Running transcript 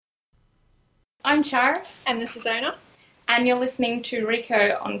I'm Charis. And this is Ona. And you're listening to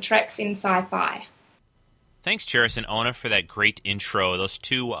Rico on Treks in Sci-Fi. Thanks, Charis and Ona, for that great intro. Those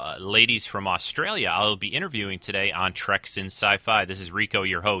two ladies from Australia I'll be interviewing today on Treks in Sci-Fi. This is Rico,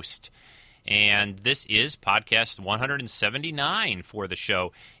 your host. And this is podcast 179 for the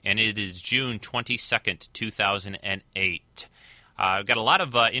show, and it is June 22nd, 2008. I've got a lot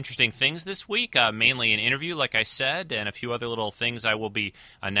of interesting things this week, mainly an interview, like I said, and a few other little things I will be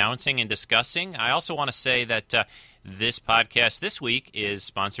announcing and discussing. I also want to say that this podcast this week is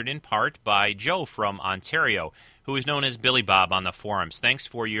sponsored in part by Joe from Ontario, who is known as Billy Bob on the forums. Thanks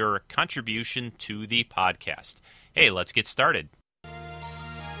for your contribution to the podcast. Hey, let's get started.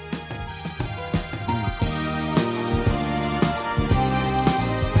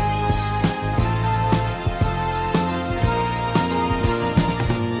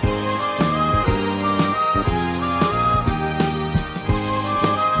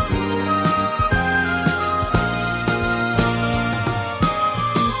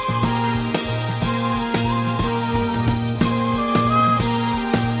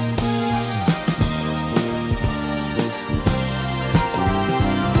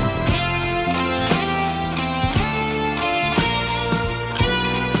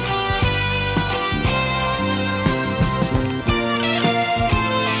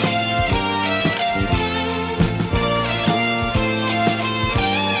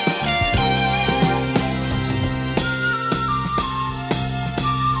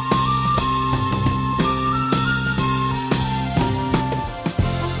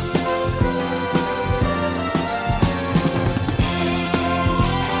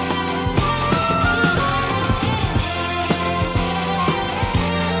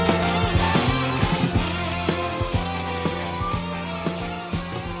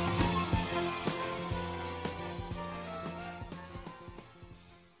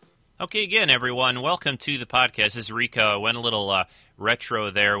 Okay, again, everyone, welcome to the podcast. This is Rico. I went a little retro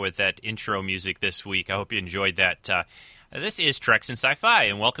there with that intro music this week. I hope you enjoyed that. This is Treks in Sci-Fi,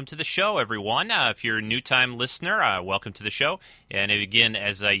 and welcome to the show, everyone. If you're a new-time listener, welcome to the show. And again,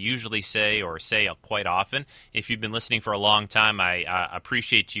 as I usually say, or say quite often, if you've been listening for a long time, I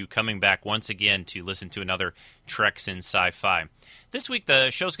appreciate you coming back once again to listen to another Treks in Sci-Fi. This week, the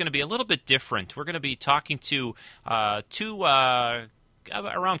show's going to be a little bit different. We're going to be talking to two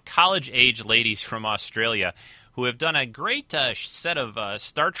around college-age ladies from Australia who have done a great set of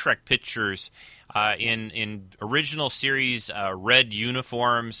Star Trek pictures in original series red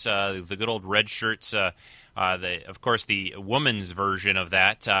uniforms, the good old red shirts. Of course, the woman's version of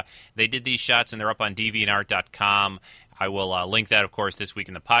that. They did these shots, and they're up on deviantart.com. I will link that, of course, this week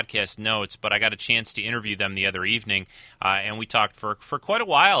in the podcast notes, but I got a chance to interview them the other evening, and we talked for quite a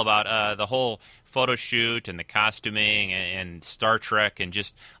while about the whole photo shoot and the costuming and Star Trek and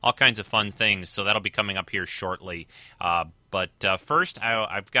just all kinds of fun things, so that'll be coming up here shortly. But first,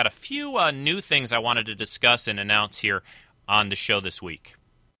 I've got a few new things I wanted to discuss and announce here on the show this week.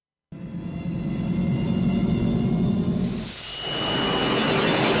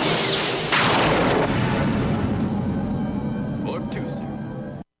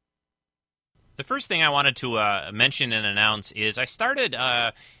 The first thing I wanted to mention and announce is I started,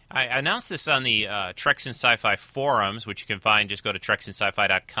 I announced this on the Treks in Sci-Fi forums, which you can find. Just go to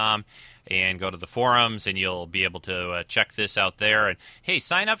treksinsci-fi.com and go to the forums, and you'll be able to check this out there. And, hey,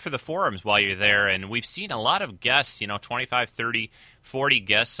 sign up for the forums while you're there. And we've seen a lot of guests, 25, 30, 40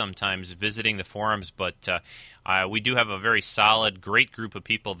 guests sometimes visiting the forums, but we do have a very solid, great group of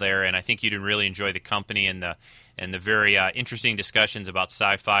people there, and I think you'd really enjoy the company and the very interesting discussions about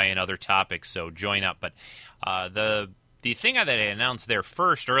sci-fi and other topics, so join up. But the thing that I announced there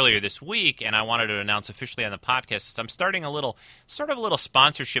first earlier this week, and I wanted to announce officially on the podcast, is I'm starting a little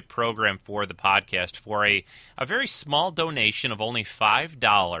sponsorship program for the podcast. For a very small donation of only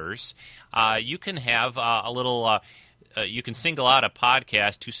 $5, you can have a little... you can single out a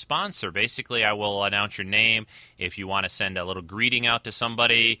podcast to sponsor. Basically, I will announce your name if you want to send a little greeting out to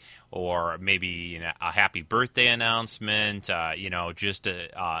somebody, or maybe a happy birthday announcement, just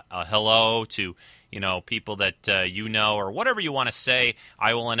a hello to people that or whatever you want to say.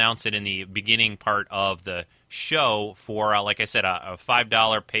 I will announce it in the beginning part of the show for, like I said, a $5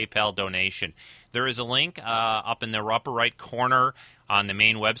 PayPal donation. There is a link up in the upper right corner on the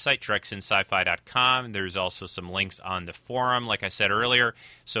main website, treksinsci-fi.com. There's also some links on the forum, like I said earlier,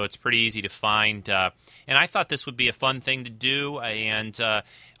 so it's pretty easy to find. And I thought this would be a fun thing to do. And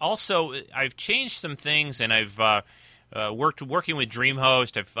also, I've changed some things, and I've working with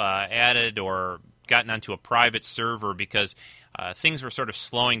DreamHost. I've added or gotten onto a private server because things were sort of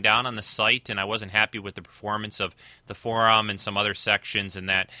slowing down on the site, and I wasn't happy with the performance of the forum and some other sections and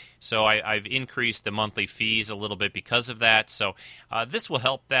that. So I've increased the monthly fees a little bit because of that. So this will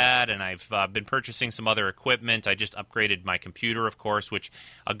help that, and I've been purchasing some other equipment. I just upgraded my computer, of course, which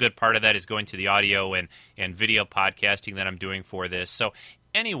a good part of that is going to the audio and video podcasting that I'm doing for this. So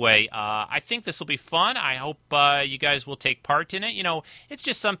anyway, I think this will be fun. I hope you guys will take part in it. It's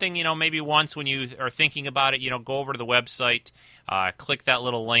just something, maybe once when you are thinking about it, go over to the website, click that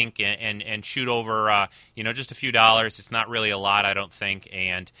little link and shoot over, just a few dollars. It's not really a lot, I don't think.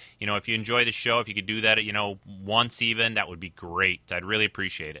 And, if you enjoy the show, if you could do that, once even, that would be great. I'd really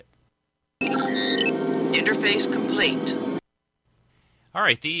appreciate it. Interface complete. All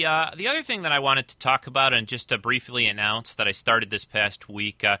right, the other thing that I wanted to talk about and just to briefly announce that I started this past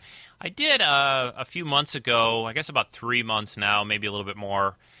week, I did a few months ago, I guess about 3 months now, maybe a little bit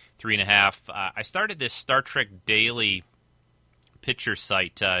more, 3.5. I started this Star Trek Daily picture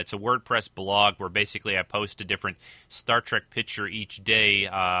site. It's a WordPress blog where basically I post a different Star Trek picture each day,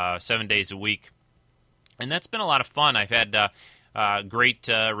 7 days a week. And that's been a lot of fun. I've had great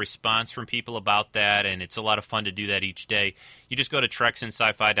response from people about that, and it's a lot of fun to do that each day. You just go to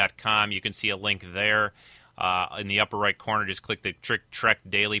treksinsci-fi.com. You can see a link there. In the upper right corner, just click the Trek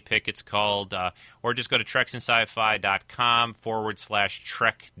Daily Pick, it's called, or just go to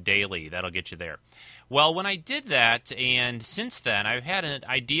treksinsci-fi.com/Trek Daily. That'll get you there. Well, when I did that, and since then, I've had an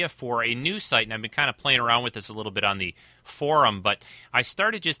idea for a new site, and I've been kind of playing around with this a little bit on the forum, but I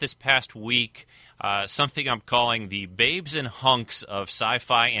started just this past week something I'm calling the Babes and Hunks of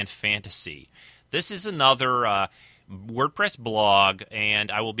Sci-Fi and Fantasy. This is another WordPress blog,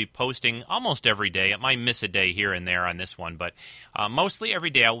 and I will be posting almost every day. I might miss a day here and there on this one, but mostly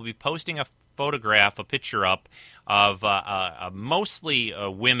every day I will be posting a photograph, a picture up of mostly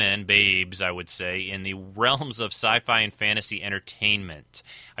women, babes, I would say, in the realms of sci-fi and fantasy entertainment.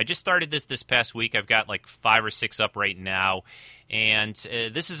 I just started this past week. I've got like 5 or 6 up right now, and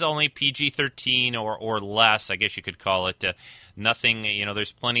this is only PG-13 or less, I guess you could call it. Nothing,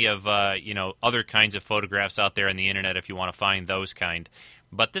 there's plenty of, other kinds of photographs out there on the internet if you want to find those kind.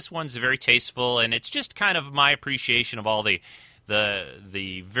 But this one's very tasteful, and it's just kind of my appreciation of all the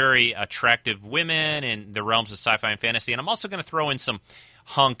very attractive women in the realms of sci-fi and fantasy. And I'm also going to throw in some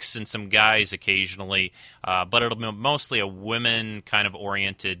hunks and some guys occasionally, but it'll be mostly a women kind of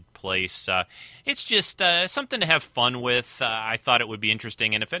oriented place. It's just something to have fun with. I thought it would be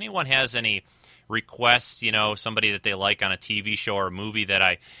interesting. And if anyone has any requests, somebody that they like on a TV show or a movie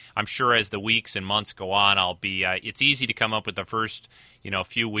that I'm sure as the weeks and months go on, I'll be, it's easy to come up with the first,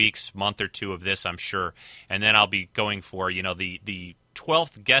 few weeks, month or two of this, I'm sure. And then I'll be going for, the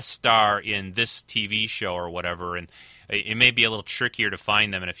 12th guest star in this TV show or whatever. And it may be a little trickier to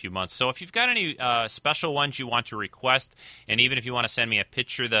find them in a few months. So if you've got any special ones you want to request, and even if you want to send me a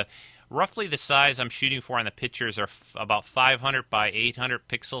picture, roughly the size I'm shooting for on the pictures are about 500 by 800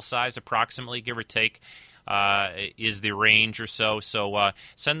 pixel size, approximately, give or take, is the range or so. So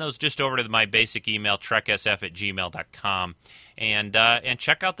send those just over to my basic email, treksf@gmail.com, and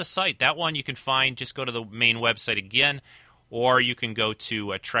check out the site. That one you can find. Just go to the main website again, or you can go to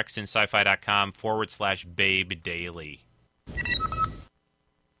treksinsci-fi.com/Babe Daily.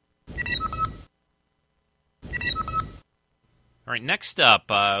 All right, next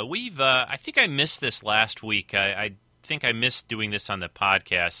up, I think I missed this last week. I think I missed doing this on the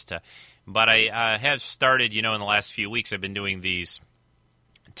podcast, but I have started, in the last few weeks, I've been doing these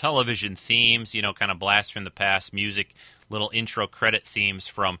television themes, kind of blast from the past, music, little intro credit themes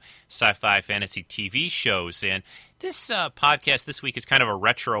from sci-fi fantasy TV shows. And this podcast this week is kind of a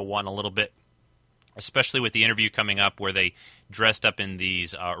retro one a little bit, especially with the interview coming up where they dressed up in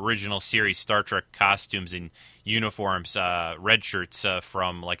these original series Star Trek costumes and uniforms, red shirts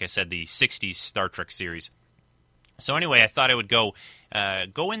from, like I said, the 60s Star Trek series. So anyway, I thought I would go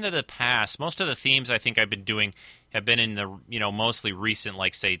into the past. Most of the themes I think I've been doing have been in the, mostly recent,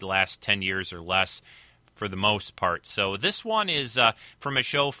 like, say, the last 10 years or less for the most part. So this one is from a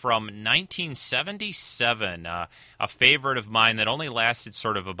show from 1977, a favorite of mine that only lasted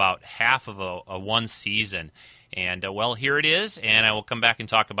sort of about half of a one season. And, well, here it is, and I will come back and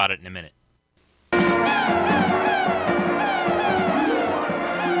talk about it in a minute.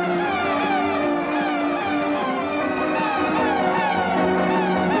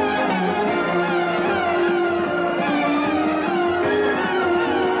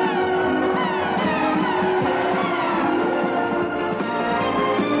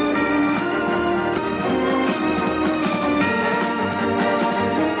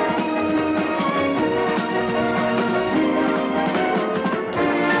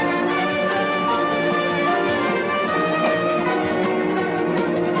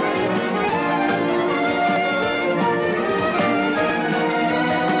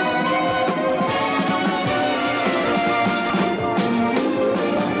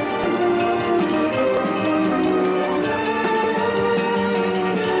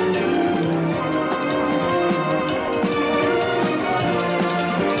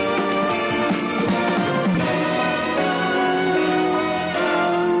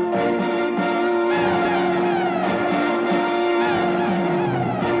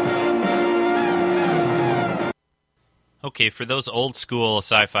 Okay, for those old school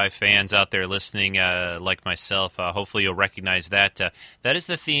sci-fi fans out there listening, like myself, hopefully you'll recognize that. That is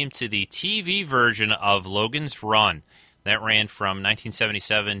the theme to the TV version of Logan's Run. That ran from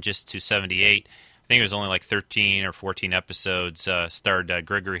 1977 just to 78. I think it was only like 13 or 14 episodes. Starred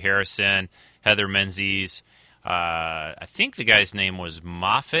Gregory Harrison, Heather Menzies. I think the guy's name was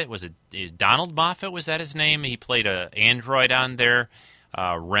Moffat. Was it Donald Moffat? Was that his name? He played an android on there.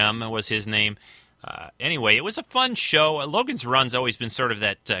 Rem was his name. Anyway, it was a fun show. Logan's Run's always been sort of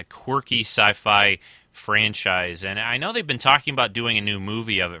that quirky sci-fi franchise, and I know they've been talking about doing a new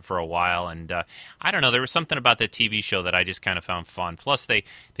movie of it for a while, and I don't know, there was something about the TV show that I just kind of found fun. Plus, they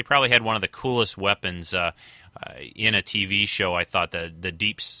probably had one of the coolest weapons in a TV show. I thought the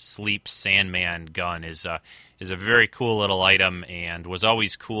Deep Sleep Sandman gun is a very cool little item and was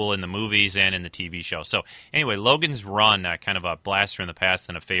always cool in the movies and in the TV show. So anyway, Logan's Run, kind of a blast from the past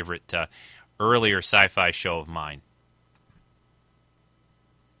and a favorite earlier sci-fi show of mine.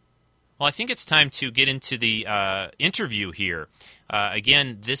 Well, I think it's time to get into the interview here.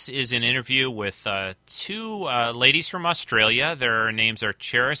 Again, this is an interview with two ladies from Australia. Their names are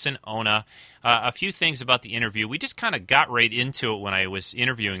Charis and Ona. A few things about the interview. We just kind of got right into it when I was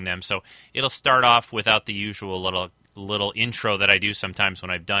interviewing them, so it'll start off without the usual little intro that I do sometimes when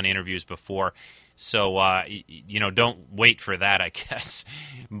I've done interviews before. So, don't wait for that, I guess.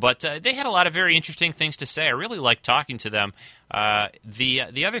 But they had a lot of very interesting things to say. I really like talking to them.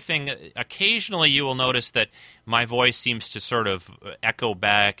 The other thing, occasionally you will notice that my voice seems to sort of echo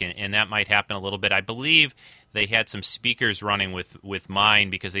back, and that might happen a little bit. I believe they had some speakers running with mine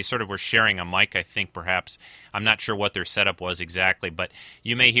because they sort of were sharing a mic, I think, perhaps. I'm not sure what their setup was exactly, but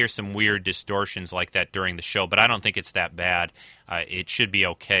you may hear some weird distortions like that during the show, but I don't think it's that bad. It should be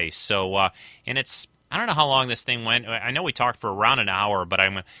okay. So, and it's, I don't know how long this thing went. I know we talked for around an hour, but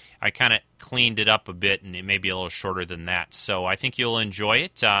I kind of cleaned it up a bit, and it may be a little shorter than that. So I think you'll enjoy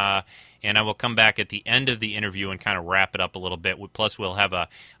it, and I will come back at the end of the interview and kind of wrap it up a little bit. Plus, we'll have a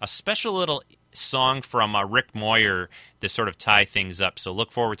special little song from Rick Moyer to sort of tie things up. So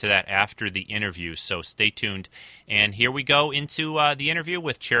look forward to that after the interview. So stay tuned. And here we go into the interview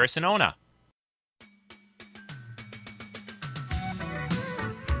with Charis and Ona.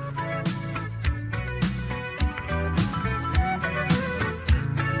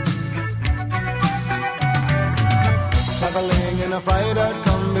 Traveling in a fried-out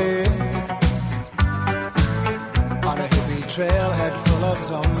combi on a hippie trailhead full of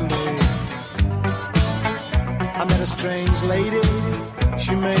zombies. I met a strange lady,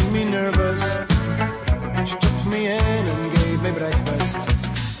 she made me nervous. She took me in and gave me breakfast.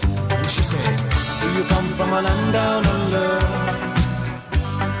 And she said, do you come from a land down under,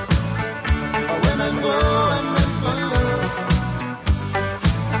 where women go and men wonder?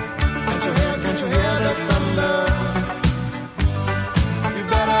 Can't you hear the thunder? You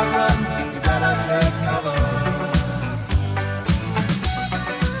better run, you better take cover.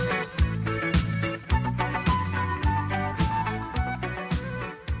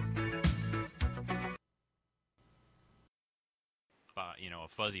 A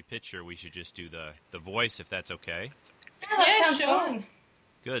fuzzy picture, we should just do the voice, if that's okay. Yeah, that sounds sure. fun.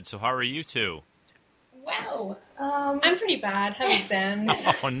 Good. So how are you two? Well, I'm pretty bad. Have exams.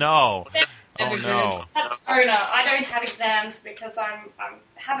 Oh, no. Oh, no. That's Ona. I don't have exams because I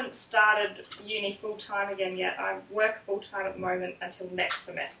haven't started uni full-time again yet. I work full-time at the moment until next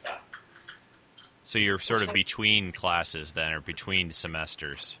semester. So you're sort of between classes then, or between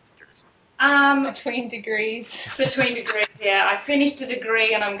semesters? Between degrees. Between degrees, yeah. I finished a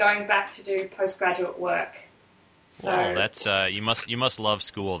degree and I'm going back to do postgraduate work. So, Well, that's you must love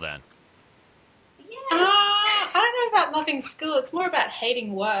school then. yes. I don't know about loving school. It's more about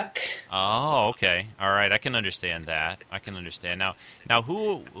hating work. Oh, okay. All right, I can understand that. I can understand. Now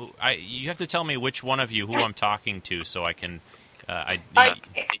you have to tell me which one of you who I'm talking to so I can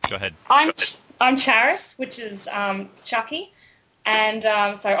go ahead. I'm Charis, which is Chucky, and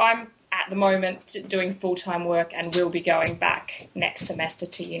so I'm at the moment doing full-time work and will be going back next semester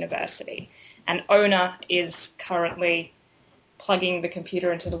to university. And Ona is currently plugging the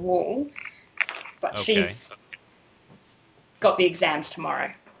computer into the wall, but Okay. she's got the exams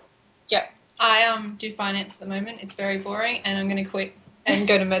tomorrow. Yep. I do finance at the moment. It's very boring, and I'm going to quit and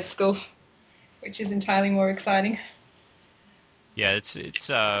go to med school, which is entirely more exciting. Yeah, it's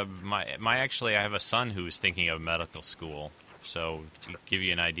my actually I have a son who's thinking of medical school. So to give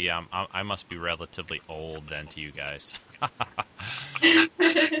you an idea, I must be relatively old then to you guys.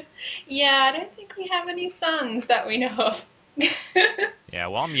 Yeah, I don't think we have any sons that we know of. Yeah,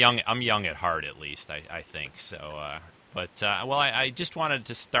 well, I'm young at heart at least. I think so. But well, I just wanted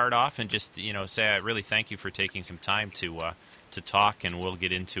to start off and just say I really thank you for taking some time to talk, and we'll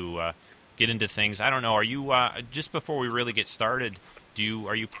get into things. I don't know. Are you just before we really get started?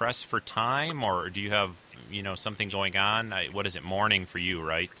 Are you pressed for time, or do you have something going on? What is it, morning for you,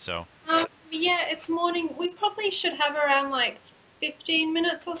 right? So. Yeah, it's morning. We probably should have around like 15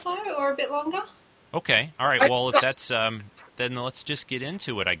 minutes or so, or a bit longer. Okay. All right. Well, if that's then let's just get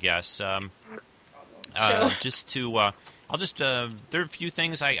into it, I guess. Sure. Just to, there are a few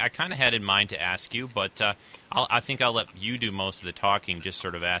things I kind of had in mind to ask you, but I think I'll let you do most of the talking. Just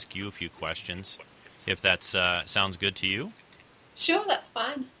sort of ask you a few questions, if that sounds good to you. Sure, that's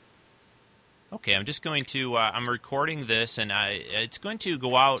fine. Okay, I'm just going to, I'm recording this, and it's going to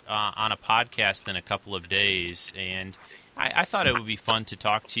go out on a podcast in a couple of days, and I thought it would be fun to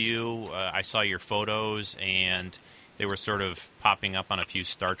talk to you. I saw your photos, and they were sort of popping up on a few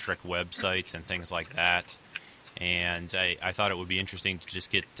Star Trek websites and things like that, and I thought it would be interesting to just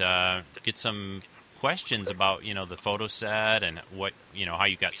get some questions about, the photo set and what, how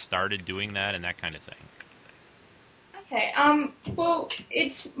you got started doing that and that kind of thing. Okay, well,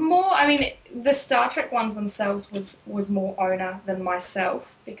 it's more, I mean, the Star Trek ones themselves was more Ona than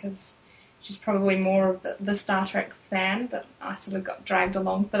myself, because she's probably more of the Star Trek fan, but I sort of got dragged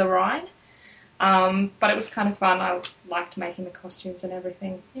along for the ride. But it was kind of fun. I liked making the costumes and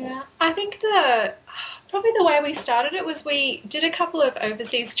everything. Yeah, I think probably the way we started it was we did a couple of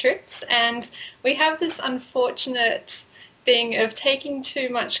overseas trips, and we have this unfortunate thing of taking too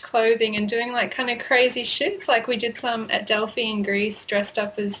much clothing and doing like kind of crazy shoots. Like we did some at Delphi in Greece, dressed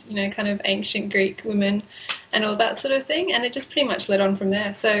up as, kind of ancient Greek women and all that sort of thing. And it just pretty much led on from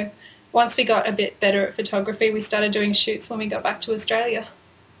there. So once we got a bit better at photography, we started doing shoots when we got back to Australia.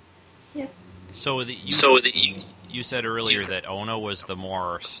 Yeah. So you said earlier that Ona was the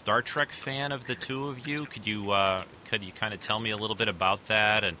more Star Trek fan of the two of you. Could you kind of tell me a little bit about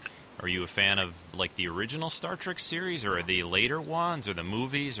that? And are you a fan of like the original Star Trek series, or the later ones, or the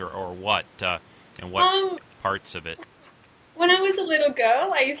movies, or what? And what parts of it? When I was a little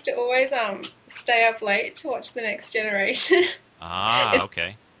girl, I used to always stay up late to watch The Next Generation.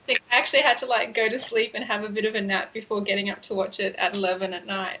 Okay. I actually had to like go to sleep and have a bit of a nap before getting up to watch it at 11 at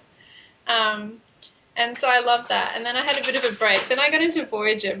night. And so I loved that. And then I had a bit of a break. Then I got into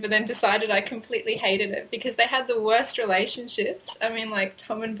Voyager, but then decided I completely hated it because they had the worst relationships. I mean, like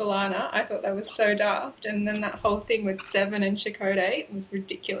Tom and B'Elanna, I thought that was so daft. And then that whole thing with Seven and Chakotay was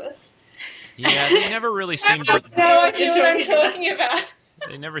ridiculous. Yeah, they never really seemed to... No idea what I'm talking about.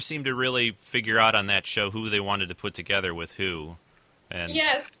 They never seemed to really figure out on that show who they wanted to put together with who. And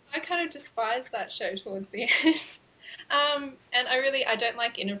yes, I kind of despised that show towards the end. And I don't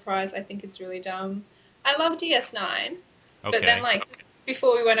like Enterprise. I think it's really dumb. I love DS9, but then like just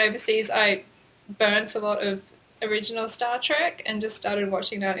before we went overseas, I burnt a lot of original Star Trek and just started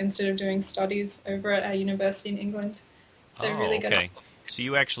watching that instead of doing studies over at our university in England. So really good. Okay. So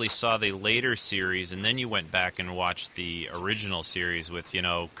you actually saw the later series, and then you went back and watched the original series with,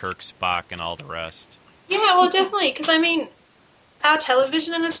 Kirk, Spock, and all the rest. Yeah, well, definitely, because I mean, our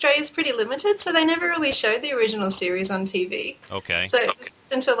television in Australia is pretty limited, so they never really showed the original series on TV. Okay. So it was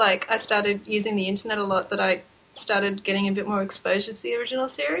just until I started using the internet a lot that I started getting a bit more exposure to the original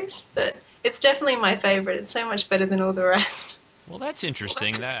series. But it's definitely my favourite. It's so much better than all the rest. Well, that's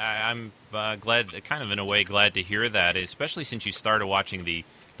interesting. I'm glad, kind of in a way, glad to hear that, especially since you started watching the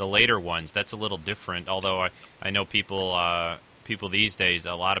later ones. That's a little different, although I know people these days,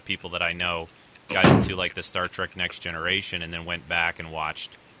 a lot of people that I know, got into like the Star Trek Next Generation and then went back and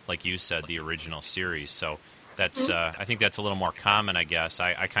watched, like you said, the original series. So that's I think that's a little more common, I guess.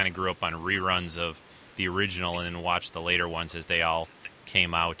 I kind of grew up on reruns of the original and then watched the later ones as they all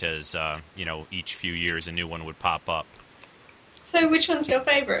came out as, each few years a new one would pop up. So which one's your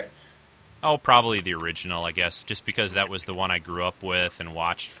favorite? Oh, probably the original, I guess, just because that was the one I grew up with and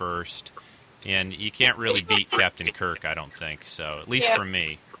watched first. And you can't really beat Captain Kirk, I don't think. So, at least for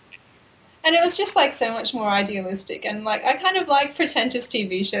me. And it was just like so much more idealistic, and like I kind of like pretentious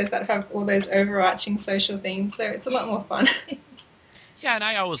TV shows that have all those overarching social themes, so it's a lot more fun. Yeah, and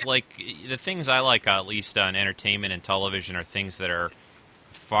I always like the things I like, at least on entertainment and television, are things that are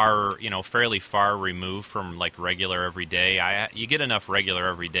fairly far removed from like regular everyday. You get enough regular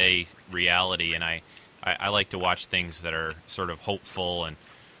everyday reality, and I like to watch things that are sort of hopeful and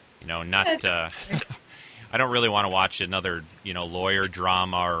not. I don't really want to watch another, lawyer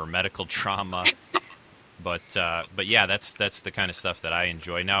drama or medical drama, but yeah, that's the kind of stuff that I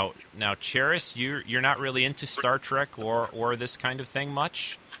enjoy. Now, Charis, you're not really into Star Trek or this kind of thing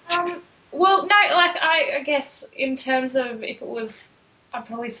much. Well, no, like I guess in terms of if it was I'd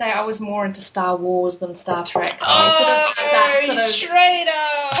probably say I was more into Star Wars than Star Trek. So Oh, that sort of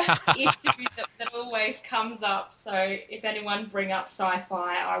traitor! issue that always comes up. So if anyone bring up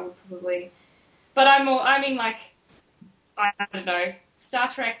sci-fi, I would probably. But I mean, like, I don't know, Star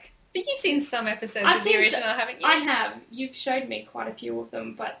Trek. But you've seen some episodes I've of the seen original, haven't you? I have. You've showed me quite a few of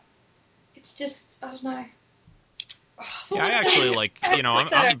them, but it's just, I don't know. Yeah, I actually like,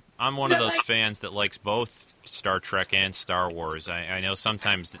 So- I'm one of those fans that likes both Star Trek and Star Wars. I know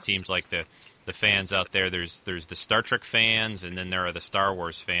sometimes it seems like the fans out there's the Star Trek fans, and then there are the Star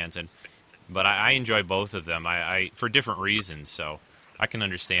Wars fans, but I enjoy both of them. I for different reasons, so I can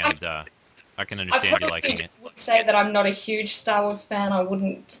understand. I can understand you liking it. would say that I'm not a huge Star Wars fan. I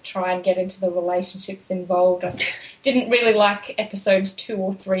wouldn't try and get into the relationships involved. I didn't really like episodes 2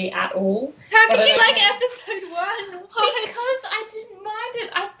 or 3 at all. How But could I you don't like know. episode 1? What? Because I didn't mind it.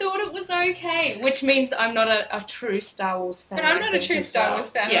 I thought it was okay, which means I'm not a true Star Wars fan. But I'm I not a think, true as Star well. Wars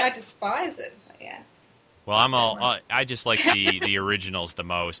fan. Yeah. I despise it. Yeah. Well, I just like the originals the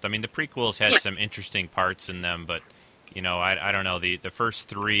most. I mean, the prequels had some interesting parts in them, but I don't know, the first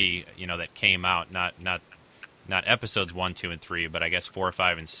 3 that came out, not episodes 1, 2, and 3, but I guess 4,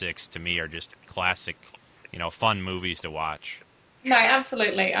 5, and 6 to me are just classic, fun movies to watch. No,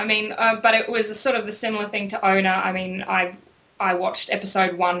 absolutely. I mean, but it was sort of the similar thing to Ona. I mean, I watched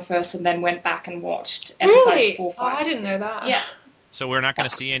episode 1 first and then went back and watched episodes Really? 4, 5. Oh, I didn't know that. Yeah. So we're not going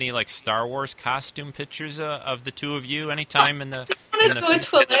to see any like Star Wars costume pictures of the two of you anytime in the. I want to do a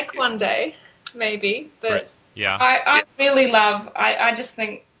Twi'lek one day, maybe, but. Right. Yeah. I really love, I just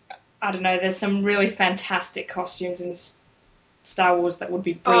think, I don't know, there's some really fantastic costumes in Star Wars that would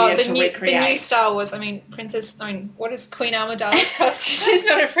be brilliant to recreate. The new Star Wars, what is Queen Amidala's costume? She's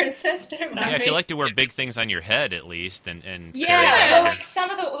not a princess, don't Yeah, worry. if you like to wear big things on your head, at least, and carry Yeah, that well, around. like some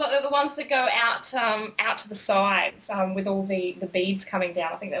of the ones that go out to the sides with all the beads coming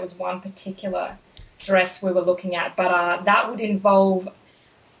down. I think there was one particular dress we were looking at, but that would involve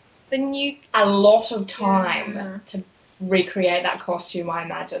The new. a lot of time Yeah. to recreate that costume, I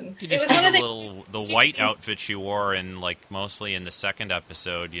imagine. You It just was have one of the white outfit she wore in mostly in the second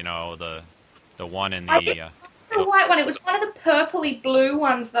episode. The one in I the. didn't The white one, it was one of the purpley blue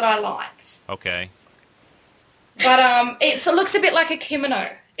ones that I liked. Okay. But it looks a bit like a kimono.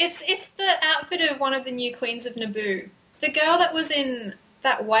 It's the outfit of one of the new queens of Naboo. The girl that was in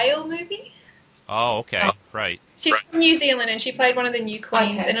that whale movie. Oh, okay. Oh. Right. She's from New Zealand and she played one of the new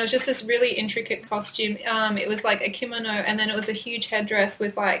queens, Okay. and it was just this really intricate costume. It was like a kimono, and then it was a huge headdress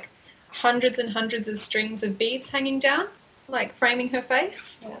with like hundreds and hundreds of strings of beads hanging down, like framing her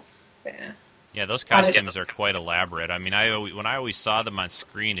face. Yeah. Yeah. Yeah, those costumes are quite elaborate. I mean, when I always saw them on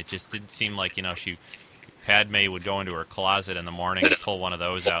screen, it just didn't seem like Padme would go into her closet in the morning and pull one of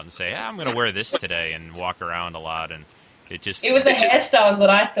those out and say, I'm going to wear this today, and walk around a lot, and it just... It was the hairstyles that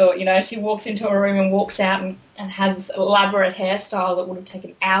I thought, she walks into a room and walks out and has this elaborate hairstyle that would have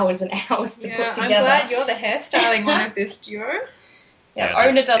taken hours and hours to put together. I'm glad you're the hairstyling one of this duo. Yeah, Yeah,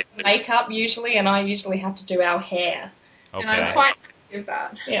 Ona does makeup usually, and I usually have to do our hair. And I'm Okay. quite happy with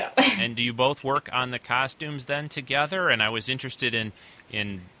that. Yeah. And do you both work on the costumes then together? And I was interested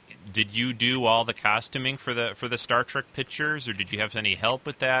in did you do all the costuming for the Star Trek pictures, or did you have any help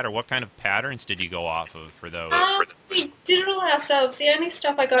with that, or what kind of patterns did you go off of for those? We did it all ourselves. The only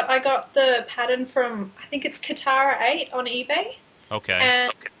stuff I got the pattern from, I think it's Katara 8 on eBay. Okay.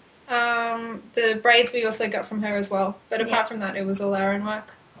 And the braids we also got from her as well. But Yeah. apart from that, it was all our own work.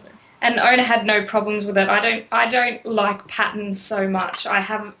 So. And Ona had no problems with it. I don't like patterns so much. I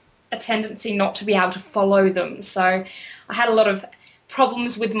have a tendency not to be able to follow them. So I had a lot of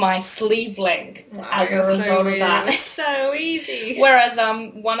problems with my sleeve length as a result of that. It was so easy. Whereas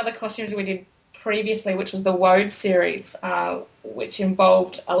one of the costumes we did previously, which was the Woad series, which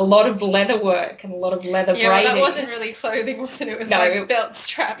involved a lot of leather work and a lot of leather yeah, braiding. well, that wasn't really clothing, wasn't it? It was No, like it- belt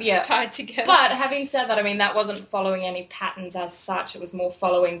straps Yeah. tied together. But having said that, I mean, that wasn't following any patterns as such. It was more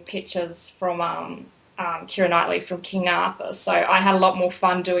following pictures from Keira Knightley from King Arthur. So I had a lot more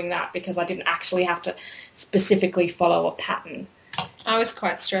fun doing that because I didn't actually have to specifically follow a pattern. I was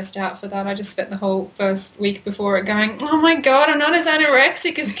quite stressed out for that. I just spent the whole first week before it going, oh my god, I'm not as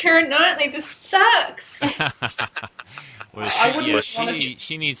anorexic as Keira Knightley. This sucks. Well, I wouldn't want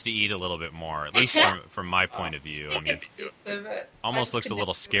she needs to eat a little bit more, at least from my point of view. I mean, It's of it. almost I looks a just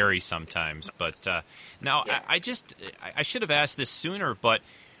little scary sometimes. But now, Yeah. I should have asked this sooner, but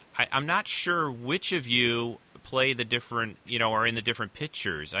I'm not sure which of you play the different, are in the different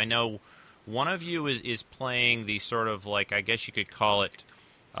pictures. I know one of you is playing the sort of like, I guess you could call it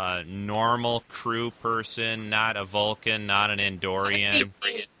normal crew person, not a Vulcan, not an Andorian.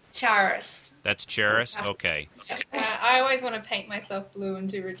 Charis. That's Charis? Okay. I always want to paint myself blue and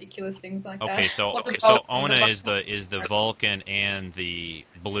do ridiculous things like that. Okay, so Well, the so Vulcan- Ona is the Vulcan and the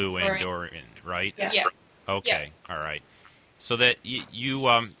blue Andorian, right? Yeah. Okay, all right. So that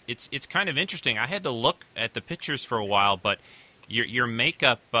it's kind of interesting. I had to look at the pictures for a while, but your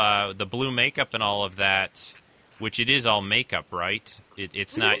makeup, the blue makeup and all of that, which it is all makeup, right?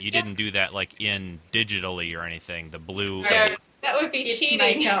 It's not. You didn't do that like in digitally or anything. The blue. No, that would be It's cheating.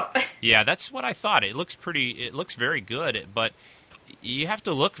 makeup. Yeah, that's what I thought. It looks pretty. It looks very good, but you have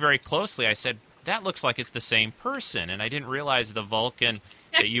to look very closely. I said that looks like it's the same person, and I didn't realize the Vulcan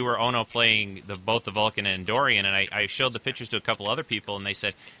that you were Ono playing both the Vulcan and Andorian. And I showed the pictures to a couple other people, and they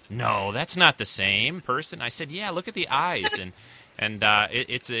said, "No, that's not the same person." I said, "Yeah, look at the eyes," and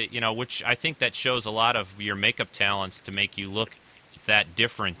it's a which I think that shows a lot of your makeup talents to make you look that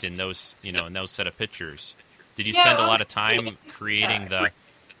different in those in those set of pictures. Did you spend a lot of time creating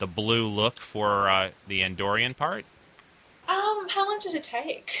the blue look for the Andorian part? How long did it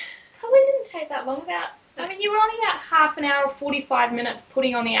take? Probably didn't take that long. You were only about half an hour or 45 minutes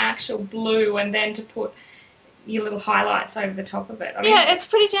putting on the actual blue and then to put your little highlights over the top of it. Yeah, it's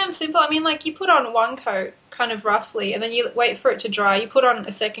pretty damn simple. You put on one coat kind of roughly and then you wait for it to dry. You put on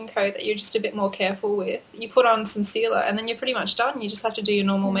a second coat that you're just a bit more careful with. You put on some sealer and then you're pretty much done. You just have to do your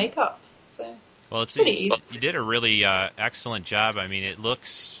normal makeup. So well, it's pretty easy. You did a really excellent job. It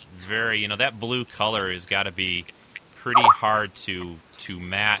looks very, that blue color has got to be pretty hard to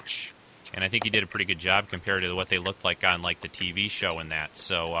match. And I think you did a pretty good job compared to what they looked like on like the TV show and that.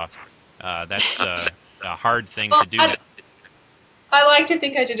 So that's a hard thing to do. I like to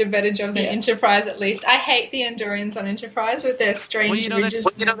think I did a better job than Enterprise, at least. I hate the Andorians on Enterprise with their strange ridges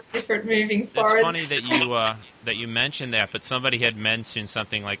and different moving foreheads. It's funny that you mentioned that, but somebody had mentioned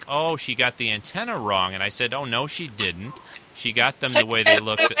something like, "Oh, she got the antenna wrong," and I said, "Oh no, she didn't. She got them the way they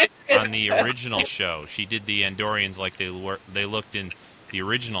looked on the original show. She did the Andorians like they looked in the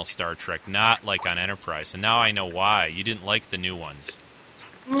original Star Trek, not like on Enterprise." And now I know why. You didn't like the new ones.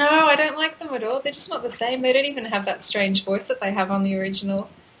 No, I don't like them at all. They're just not the same. They don't even have that strange voice that they have on the original.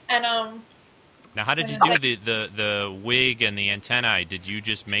 And now, how did you do the wig and the antennae? Did you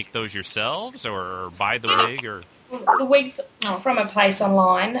just make those yourselves, or buy the wig, or? The wig's from a place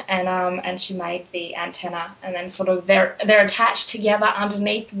online, and she made the antenna, and then sort of they're attached together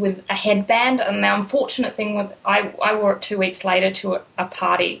underneath with a headband. And the unfortunate thing with I wore it 2 weeks later to a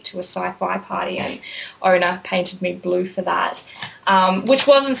party, to a sci-fi party, and Ona painted me blue for that, which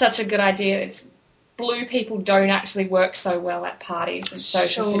wasn't such a good idea. It's blue people don't actually work so well at parties and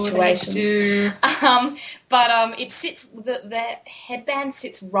social situations. They do. But it sits. The headband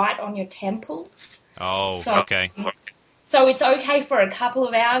sits right on your temples. Oh, so, okay. So it's okay for a couple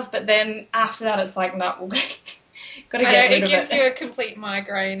of hours, but then after that, it's like, no, got to get rid of it. It gives you a complete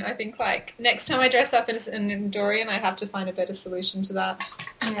migraine. I think, next time I dress up as an Andorian, I have to find a better solution to that.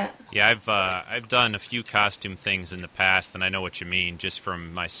 Yeah, I've done a few costume things in the past, and I know what you mean, just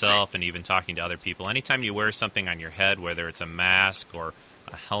from myself and even talking to other people. Anytime you wear something on your head, whether it's a mask or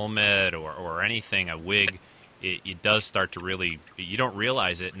a helmet or anything, a wig, it does start to really, you don't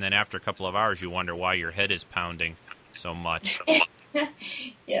realize it, and then after a couple of hours you wonder why your head is pounding so much.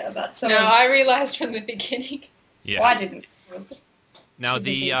 Yeah, that's No, I realized from the beginning. Yeah. Well, I didn't. Now,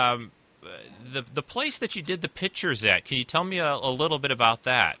 the place that you did the pictures at, can you tell me a little bit about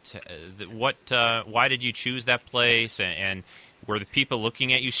that? Why did you choose that place, and were the people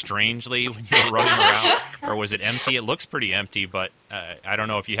looking at you strangely when you were running around, or was it empty? It looks pretty empty, but I don't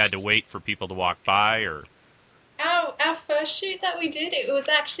know if you had to wait for people to walk by, or... Our first shoot that we did, it was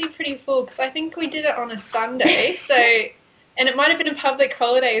actually pretty full, because I think we did it on a Sunday, and it might have been a public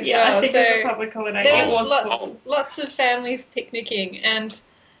holiday as well. I think it was a public holiday. There was lots of families picnicking, and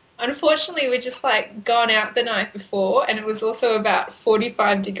unfortunately we just gone out the night before, and it was also about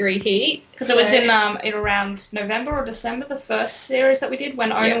 45-degree heat. Because it was in around November or December, the first series that we did,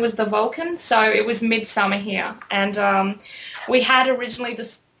 when Ona was the Vulcan, so it was midsummer here. And we had originally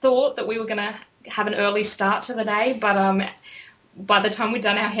just thought that we were going to have an early start to the day, but by the time we'd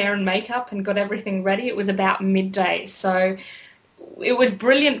done our hair and makeup and got everything ready, it was about midday. So it was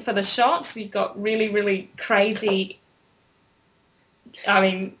brilliant for the shots. You got really, really crazy...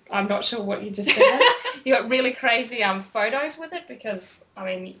 I'm not sure what you just said. You got really crazy photos with it because,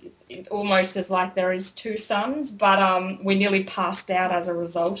 it almost is like there is two suns, but we nearly passed out as a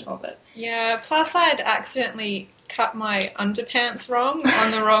result of it. Yeah, plus I'd accidentally cut my underpants wrong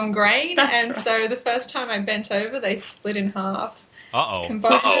on the wrong grain, and right. So the first time I bent over, they split in half. Uh-oh.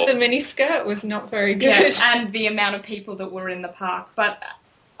 Combined with the mini skirt was not very good. Yeah, and the amount of people that were in the park. But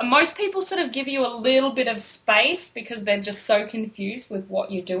most people sort of give you a little bit of space because they're just so confused with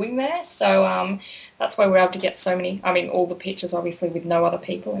what you're doing there. So that's why we're able to get so many, all the pictures obviously with no other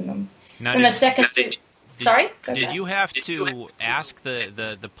people in them. Now, And the second sorry? Did you have to ask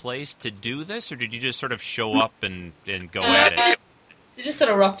the place to do this, or did you just sort of show up and go at it? It just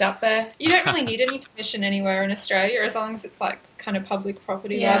sort of rocked up there. You don't really need any permission anywhere in Australia as long as it's like kind of public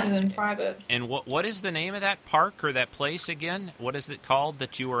property rather than private. And what is the name of that park or that place again? What is it called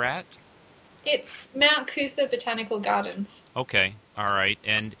that you were at? It's Mount Cootha Botanical Gardens. Okay, all right.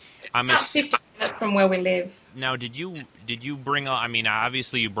 And I'm 50 minutes from where we live. Now, did you bring?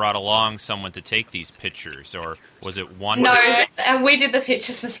 Obviously you brought along someone to take these pictures, or was it one? No, and we did the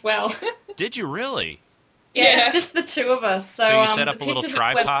pictures as well. Did you really? Yeah, it's just the two of us. So you set up a little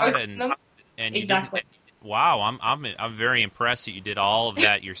tripod and exactly. Wow, I'm very impressed that you did all of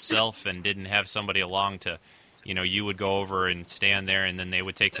that yourself and didn't have somebody along to, you would go over and stand there and then they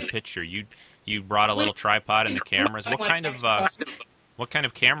would take the picture. You brought a little tripod and the cameras. What kind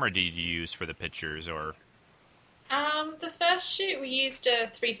of camera did you use for the pictures, or? The first shoot we used a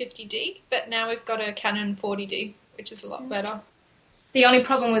 350D, but now we've got a Canon 40D, which is a lot better. The only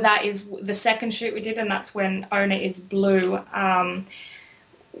problem with that is the second shoot we did, and that's when Owner is blue.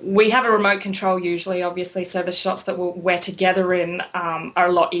 We have a remote control usually, obviously, so the shots that we're together in are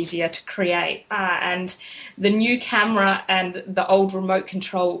a lot easier to create. And the new camera and the old remote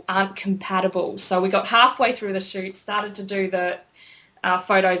control aren't compatible. So we got halfway through the shoot, started to do the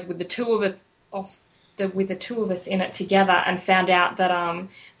photos with the two of us in it together, and found out that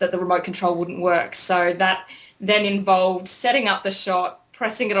that the remote control wouldn't work. So that then involved setting up the shot,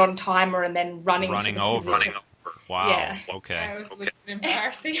 pressing it on timer, and then running over. Wow. Yeah. Okay. It was a little bit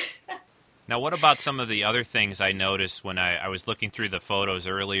embarrassing. Now, what about some of the other things I noticed when I was looking through the photos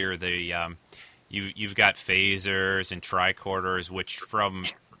earlier? You've got phasers and tricorders, which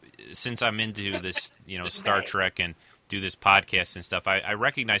since I'm into this, Star Trek and do this podcast and stuff, I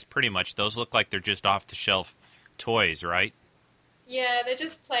recognize pretty much those look like they're just off-the-shelf toys, right? Yeah, they're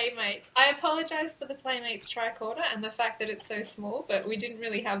just Playmates. I apologize for the Playmates tricorder and the fact that it's so small, but we didn't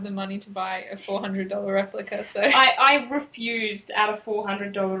really have the money to buy a $400 replica, so... I refused at a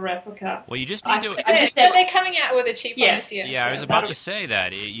 $400 replica. Well, you just need to... But they're coming out with a cheap one this year. Yeah, so I was about to say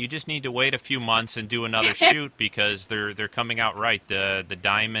that. You just need to wait a few months and do another shoot because they're coming out right. The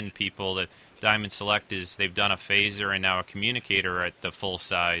Diamond people, the Diamond Select, they've done a phaser and now a communicator at the full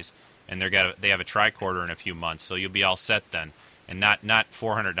size, and they have a tricorder in a few months, so you'll be all set then. And not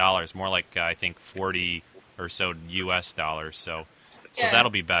 $400, more like I think $40 or so US dollars. So that'll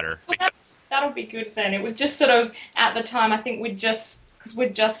be better. Well, that'll be good then. It was just sort of at the time. I think we'd just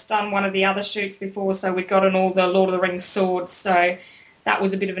done one of the other shoots before, so we'd gotten all the Lord of the Rings swords. So that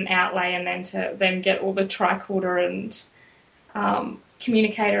was a bit of an outlay, and then to get all the tricorder and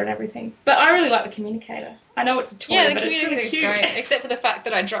communicator and everything. But I really like the communicator. I know it's a toy, but it's really cute. Great, except for the fact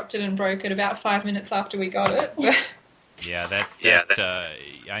that I dropped it and broke it about 5 minutes after we got it. Yeah,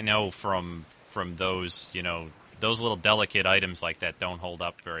 I know from those, those little delicate items like that don't hold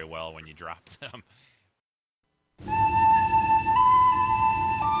up very well when you drop them.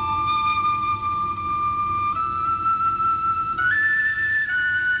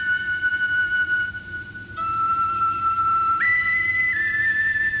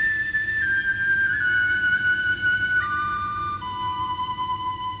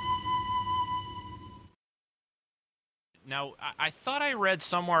 Now, I thought I read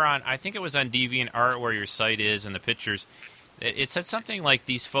somewhere I think it was on DeviantArt where your site is and the pictures, it said something like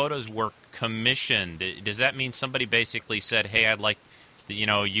these photos were commissioned. Does that mean somebody basically said, hey, I'd like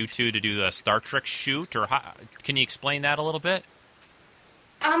you two to do a Star Trek shoot? Or can you explain that a little bit?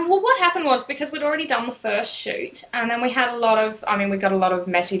 Well, what happened was, because we'd already done the first shoot, and then we had we got a lot of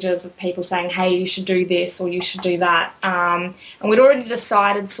messages of people saying, hey, you should do this or you should do that. And we'd already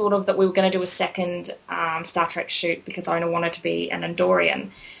decided sort of that we were going to do a second Star Trek shoot because Owner wanted to be an Andorian.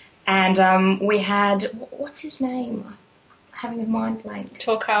 And we had, what's his name? I'm having a mind blank.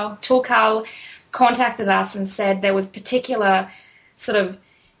 Torkal contacted us and said there was particular sort of,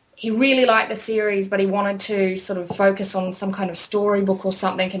 he really liked the series, but he wanted to sort of focus on some kind of storybook or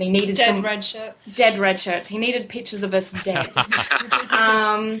something, and he needed Dead red shirts. He needed pictures of us dead.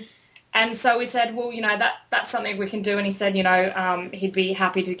 And so we said, well, that's something we can do. And he said, he'd be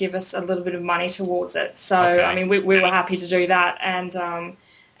happy to give us a little bit of money towards it. So, okay. We were happy to do that.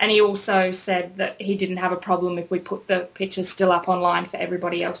 And he also said that he didn't have a problem if we put the pictures still up online for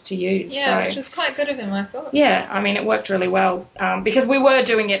everybody else to use. Yeah, which was quite good of him, I thought. Yeah, it worked really well because we were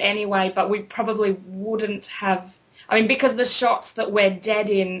doing it anyway, but we probably wouldn't have... because the shots that we're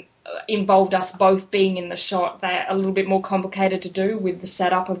dead in involved us both being in the shot. They're a little bit more complicated to do with the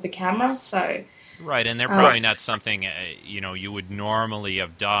setup of the camera, so... Right, and they're probably not something you would normally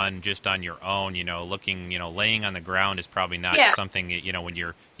have done just on your own. Looking, laying on the ground is probably not something when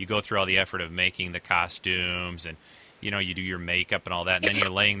you go through all the effort of making the costumes and you do your makeup and all that, and then you're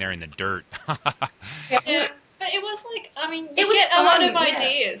laying there in the dirt. Yeah. But it was like, you was get fun, a lot of yeah.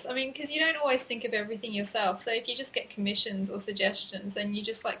 ideas. Because you don't always think of everything yourself. So if you just get commissions or suggestions, then you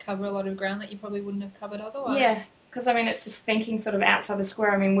just cover a lot of ground that you probably wouldn't have covered otherwise. Yeah, because it's just thinking sort of outside the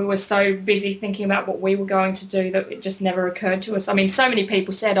square. We were so busy thinking about what we were going to do that it just never occurred to us. So many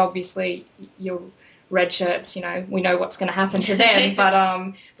people said, obviously, your red shirts, we know what's going to happen to them,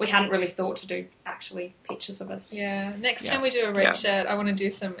 but we hadn't really thought to do actually pictures of us. Yeah, next time we do a red shirt, I want to do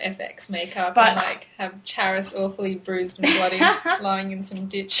some FX makeup But- and have Charis awfully bruised and bloody lying in some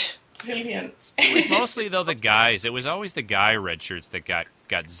ditch. Brilliant. It was mostly, though, the guys. It was always the guy red shirts that got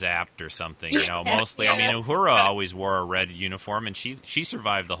zapped or something, mostly. Yeah. Uhura always wore a red uniform, and she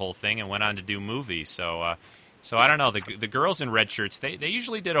survived the whole thing and went on to do movies. So I don't know. The girls in red shirts, they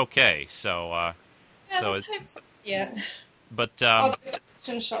usually did okay. But The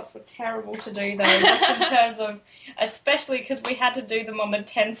action shots were terrible to do, though, just in terms of, especially because we had to do them on the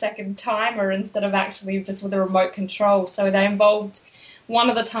 10-second timer instead of actually just with a remote control. So they involved, one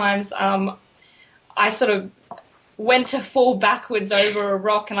of the times, I sort of went to fall backwards over a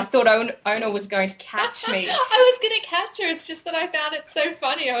rock, and I thought Ona was going to catch me. I was going to catch her. It's just that I found it so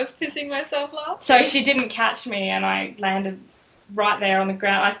funny. I was pissing myself laughing. So she didn't catch me, and I landed right there on the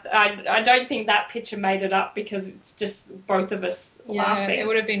ground. I don't think that picture made it up because it's just both of us laughing. It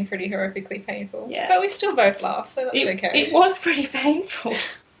would have been pretty horrifically painful. Yeah. But we still both laughed, so that's okay. It was pretty painful.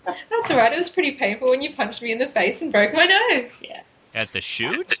 That's all right. It was pretty painful when you punched me in the face and broke my nose. Yeah. at the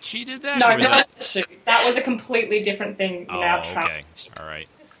shoot, she did that? No, Or was not that... the shoot. That was a completely different thing in our travel okay. All right.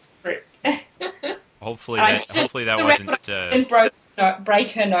 trip. Hopefully that wasn't. Didn't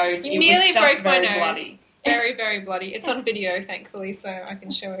break her nose. You It nearly was just broke my very nose. bloody. Very, very bloody. It's on video, thankfully, so I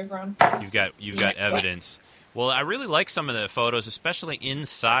can show everyone. You've got evidence. Well, I really like some of the photos, especially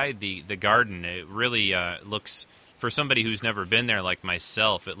inside the garden. It really looks, for somebody who's never been there like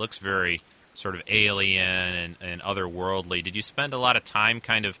myself, it looks very sort of alien and otherworldly. Did you spend a lot of time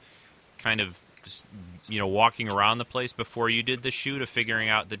kind of just, walking around the place before you did the shoot of figuring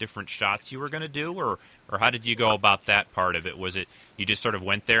out the different shots you were going to do, or how did you go about that part of it? Was it you just sort of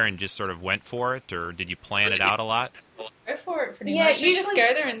went there and just sort of went for it, or did you plan it out a lot? Go for it, pretty Yeah, much. We just usually-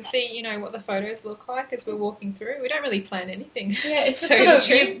 go there and see, what the photos look like as we're walking through. We don't really plan anything. Yeah, it's just So sort of,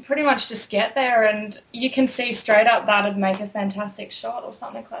 true. you pretty much just get there and you can see straight up that'd make a fantastic shot or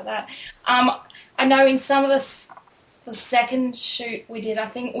something like that. I know in some of the second shoot we did, I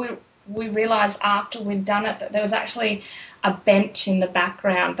think we realised after we'd done it that there was actually a bench in the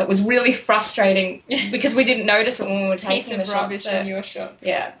background that was really frustrating because we didn't notice it when we were Piece taking the of shots. rubbish in your shots.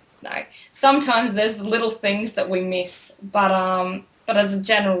 Yeah, no. Sometimes there's little things that we miss, but as a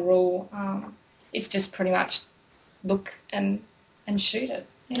general rule, it's just pretty much look and shoot it.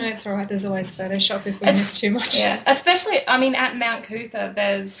 No, it's all right. There's always Photoshop if we Es- miss too much. Yeah, especially, at Mount Cootha,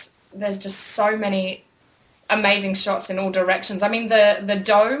 there's just so many amazing shots in all directions. The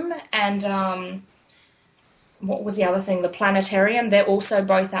dome and what was the other thing? The planetarium. They're also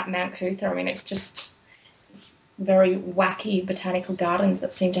both at Mount Cootha. It's very wacky botanical gardens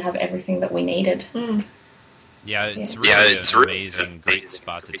that seem to have everything that we needed. Yeah, it's Yeah. really an amazing, great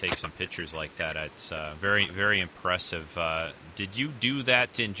spot to take some pictures like that. It's very, very impressive. Did you do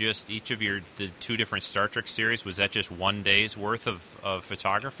that in just each of the two different Star Trek series? Was that just one day's worth of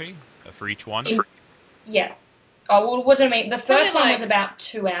photography for each one? Yeah. Oh, well, what do I mean? The first Probably one was about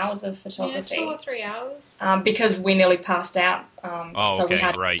 2 hours of Yeah, photography. 2 or 3 hours. Because we nearly passed out. So we okay,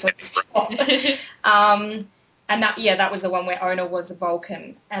 had right. to stop. And that was the one where Ona was a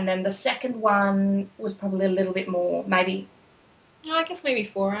Vulcan. And then the second one was probably a little bit more, maybe No, I guess maybe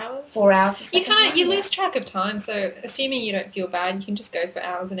 4 hours. 4 hours. The You second one, you yeah. lose track of time, so assuming you don't feel bad, you can just go for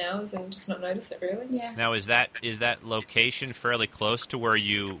hours and hours and just not notice it, really. Yeah. Now, is that location fairly close to where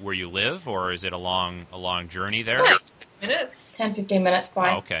you live, or is it a long journey there? minutes. 10, 15 minutes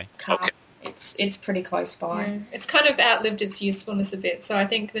by Oh, okay. car. It's pretty close by. Yeah. It's kind of outlived its usefulness a bit, so I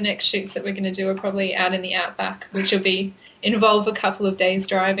think the next shoots that we're going to do are probably out in the outback, which will involve a couple of days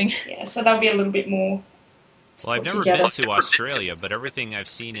driving. Yeah, so there'll be a little bit more. Well, I've put never together. been to Australia, but everything I've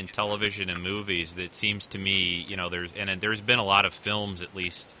seen in television and movies, that seems to me, there's been a lot of films, at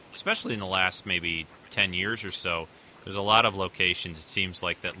least, especially in the last maybe 10 years or so. There's a lot of locations, it seems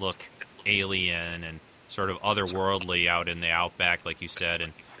like, that look alien and sort of otherworldly out in the outback, like you said,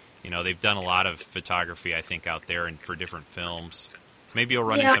 and they've done a lot of photography, I think, out there and for different films. Maybe you'll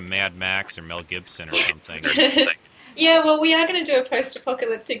run Yeah. into Mad Max or Mel Gibson or something. Yeah, well, we are going to do a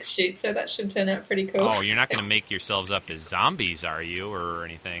post-apocalyptic shoot, so that should turn out pretty cool. Oh, you're not going to make yourselves up as zombies, are you, or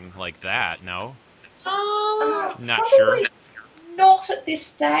anything like that? No, not Probably sure. not at this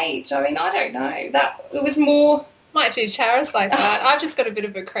stage. I mean, I don't know. That it was more. Might do Charis like that. I've just got a bit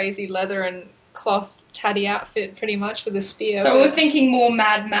of a crazy leather and cloth tatty outfit, pretty much, with a spear. So we're thinking more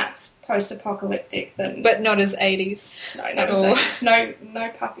Mad Max post-apocalyptic than. but not as 80s. no, at not all. as no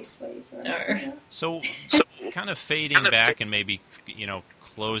puffy sleeves. Or No. anything. So, kind of fading back and maybe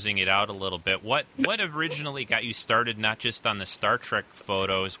closing it out a little bit. What originally got you started? Not just on the Star Trek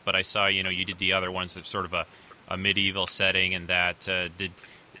photos, but I saw you did the other ones that sort of a medieval setting, and that did.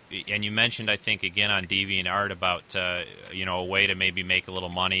 And you mentioned, I think, again on DeviantArt about a way to maybe make a little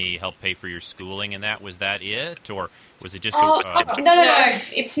money, help pay for your schooling, and was that it, or was it just? No.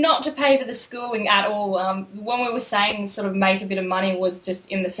 It's not to pay for the schooling at all. When we were saying sort of make a bit of money was just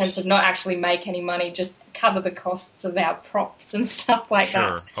in the sense of not actually make any money, just cover the costs of our props and stuff like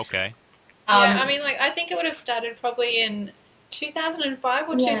Sure. that. Okay. Yeah, I mean, I think it would have started probably in 2005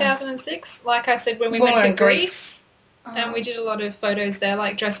 or 2006. Like I said, when we went to in Greece. And we did a lot of photos there,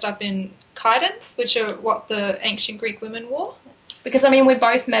 like dressed up in chitons, which are what the ancient Greek women wore. Because, I mean, we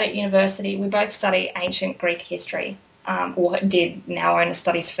both met at university. We both study ancient Greek history, or did now own a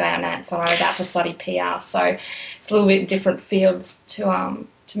studies finance, and I'm about to study PR. So it's a little bit different fields to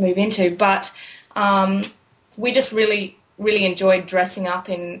move into. But we just really enjoyed dressing up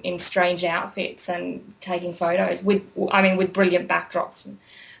in strange outfits and taking photos with brilliant backdrops.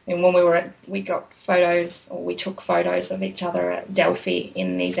 And when we got photos, or we took photos of each other at Delphi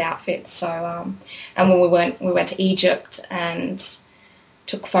in these outfits. So, and when we went to Egypt and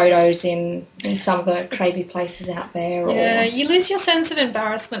took photos in some of the crazy places out there. Yeah, you lose your sense of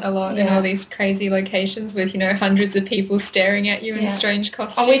embarrassment a lot in all these crazy locations with hundreds of people staring at you in strange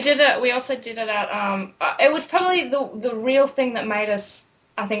costumes. And we also did it at. It was probably the real thing that made us,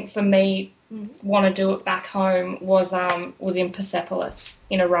 I think, for me, want to do it back home was in Persepolis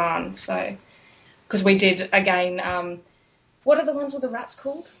in Iran. So, because we did again, what are the ones with the rats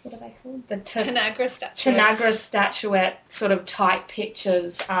called? What are they called? The Tanagra statuettes. Tanagra statuette sort of type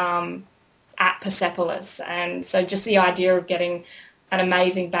pictures at Persepolis, and so just the idea of getting an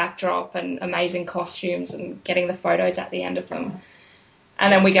amazing backdrop and amazing costumes and getting the photos at the end of them,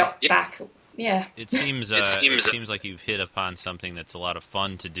 and then we got back. Yeah. It seems it seems like you've hit upon something that's a lot of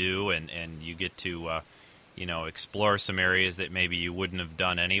fun to do, and you get to explore some areas that maybe you wouldn't have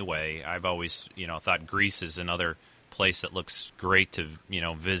done anyway. I've always thought Greece is another place that looks great to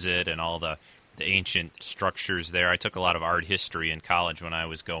visit, and all the ancient structures there. I took a lot of art history in college when I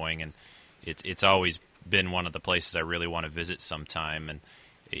was going, and it's always been one of the places I really want to visit sometime. And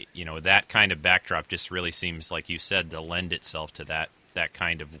that kind of backdrop just really seems, like you said, to lend itself to that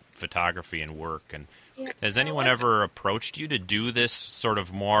kind of photography and work. And has anyone ever approached you to do this sort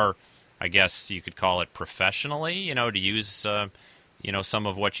of more, I guess you could call it professionally, to use some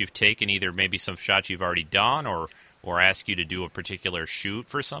of what you've taken, either maybe some shots you've already done or ask you to do a particular shoot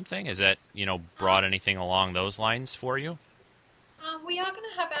for something? Has that brought anything along those lines for you? We are going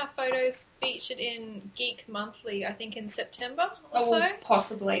to have our photos featured in Geek Monthly, I think in September or so.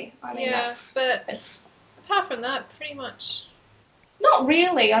 Possibly. I mean, but apart from that, pretty much. Not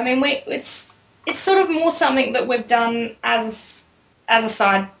really. I mean, it's sort of more something that we've done as a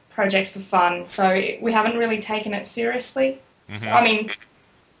side project for fun. So we haven't really taken it seriously. Mm-hmm. So, I mean,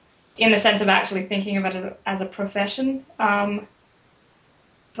 in the sense of actually thinking of it as a profession. But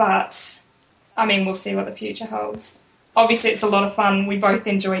I mean, we'll see what the future holds. Obviously, it's a lot of fun. We both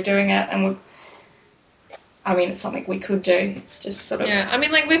enjoy doing it, and it's something we could do. It's just sort of... Yeah, I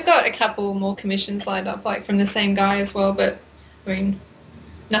mean, we've got a couple more commissions lined up, from the same guy as well, but,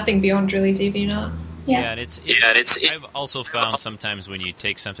 nothing beyond really DeviantArt. Yeah, and I've also found sometimes when you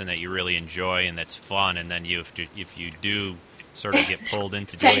take something that you really enjoy and that's fun, and then if you do sort of get pulled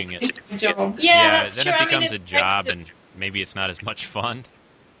into doing it, job. That's then true. it becomes a it's job, great and maybe it's not as much fun.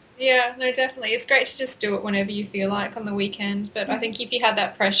 Yeah, no, definitely. It's great to just do it whenever you feel like on the weekend. But I think if you had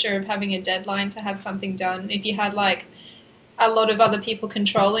that pressure of having a deadline to have something done, if you had a lot of other people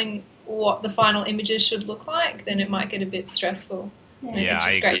controlling what the final images should look like, then it might get a bit stressful. Yeah,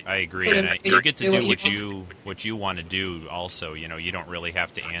 I agree. Sort And of you get to do what what you want to do also. You don't really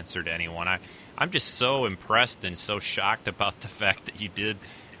have to answer to anyone. I'm just so impressed and so shocked about the fact that you did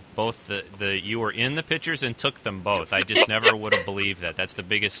both you were in the pictures and took them both. I just never would have believed that. That's the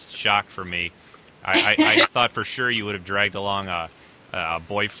biggest shock for me. I thought for sure you would have dragged along a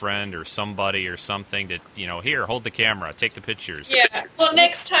boyfriend or somebody or something to, here, hold the camera, take the pictures. Yeah, well,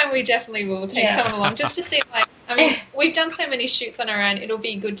 next time we definitely will take someone along just to see, I mean, we've done so many shoots on our own. It'll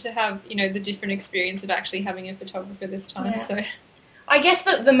be good to have, the different experience of actually having a photographer this time. Yeah. So, I guess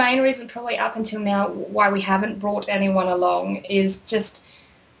the main reason probably up until now why we haven't brought anyone along is just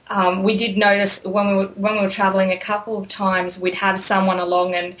we did notice when we were traveling a couple of times we'd have someone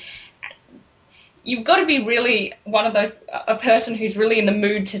along, and you've got to be really a person who's really in the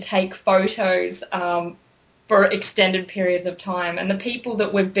mood to take photos for extended periods of time, and the people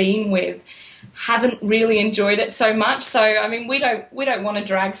that we've been with haven't really enjoyed it so much. So I mean, we don't want to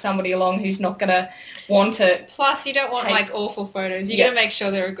drag somebody along who's not going to want to. Plus, you don't want awful photos. You got to make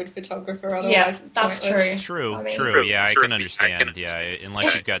sure they're a good photographer. Otherwise, it's that's pointless. True. Yeah, I can understand. Yeah,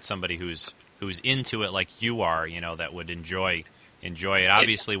 unless you've got somebody who's into it like you are, that would enjoy it.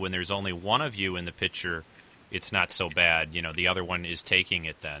 Obviously, when there's only one of you in the picture, it's not so bad. The other one is taking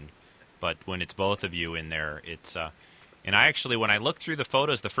it then. But when it's both of you in there, it's. And I actually, when I looked through the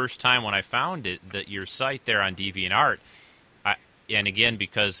photos the first time when I found it, your site there on DeviantArt, and again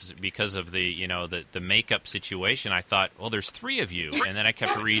because of the the makeup situation, I thought, well, there's 3 of you, and then I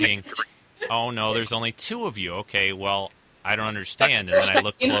kept reading, oh no, there's only 2 of you. Okay, well, I don't understand, and then I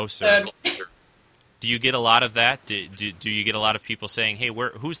looked closer. Do you get a lot of that? Do you get a lot of people saying, hey,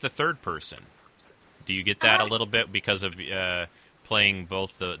 who's the third person? Do you get that a little bit because of playing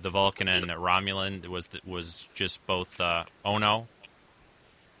both the Vulcan and Romulan? Was just both Ono? I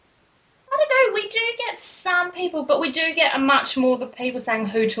don't know. We do get some people, but we do get much more the people saying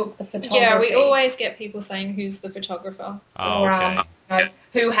who took the photography. Yeah, we always get people saying who's the photographer. Oh, okay.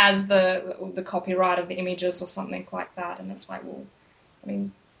 Who has the copyright of the images or something like that. And it's like, well, I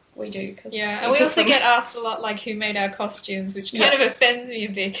mean, we do. And we also get asked a lot, like, who made our costumes, which kind of offends me a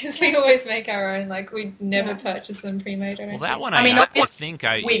bit, because we always make our own. Like, we never purchase them pre-made or anything. Well, that one I think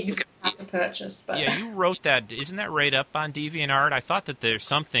I... wigs you have to purchase, but... Yeah, you wrote that. Isn't that right up on DeviantArt? I thought that there's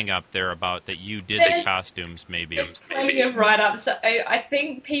something up there about that you did the costumes, maybe. There's plenty of write-ups. I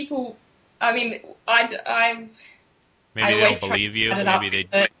think people... I mean, Maybe they don't believe you. Maybe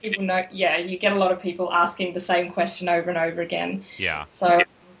they... People know... Yeah, you get a lot of people asking the same question over and over again. Yeah. So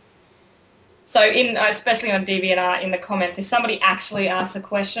especially on DeviantArt, in the comments, if somebody actually asks a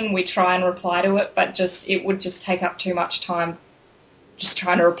question, we try and reply to it, but it would just take up too much time just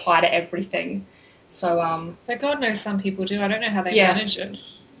trying to reply to everything. So, but God knows some people do. I don't know how they manage it.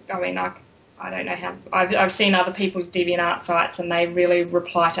 I mean, I don't know how. I've seen other people's DeviantArt sites, and they really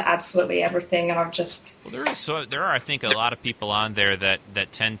reply to absolutely everything, and I've just... Well, there are, I think, a lot of people on there that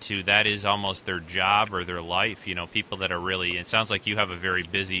tend to, that is almost their job or their life, people that are really... It sounds like you have a very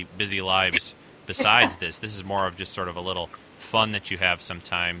busy lives besides this. This is more of just sort of a little fun that you have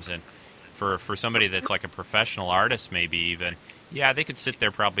sometimes, and for somebody that's like a professional artist maybe even, yeah, they could sit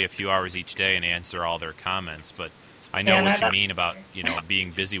there probably a few hours each day and answer all their comments, but I know what you mean about,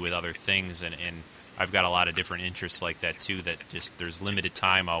 being busy with other things, and I've got a lot of different interests like that too, that just there's limited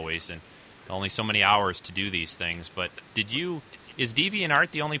time always and only so many hours to do these things. But is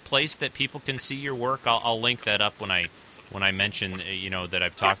DeviantArt the only place that people can see your work? I'll link that up when I mention, that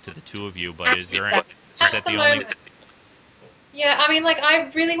I've talked to the 2 of you, but is that the only... Yeah, I mean, like, I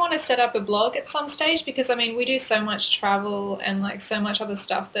really want to set up a blog at some stage because, I mean, we do so much travel and, like, so much other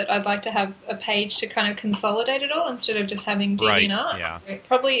stuff that I'd like to have a page to kind of consolidate it all instead of just having DeviantArt. Yeah. So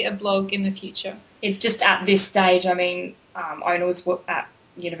probably a blog in the future. It's just at this stage, I mean, Ona was at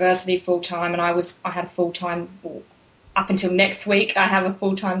university full-time, and I had a full-time... Well, up until next week, I have a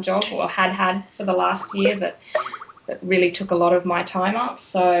full-time job, or had for the last year, that really took a lot of my time up.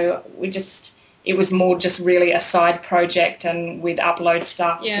 So it was more just really a side project, and we'd upload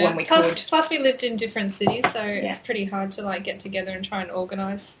stuff when we could. Plus we lived in different cities, so it's pretty hard to like get together and try and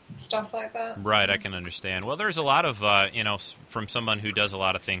organise stuff like that. Right, I can understand. Well, there's a lot of, from someone who does a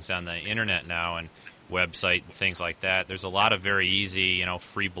lot of things on the internet now and website and things like that, there's a lot of very easy,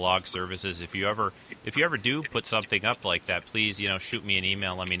 free blog services. If you ever do put something up like that, please, shoot me an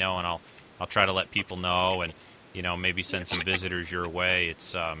email, let me know, and I'll try to let people know, and, maybe send some visitors your way.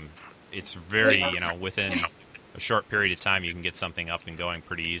 It's very, within a short period of time, you can get something up and going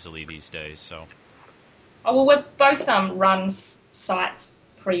pretty easily these days. So, we've both run sites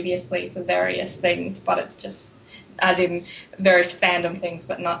previously for various things, but it's just as in various fandom things,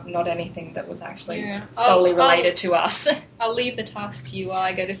 but not anything that was actually solely related to us. I'll leave the task to you while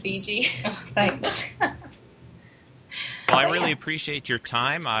I go to Fiji. Oh, thanks. Well, I really appreciate your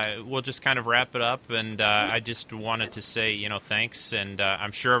time. We'll just kind of wrap it up, and I just wanted to say, thanks, and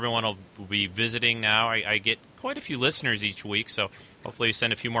I'm sure everyone will be visiting now. I get quite a few listeners each week, so hopefully you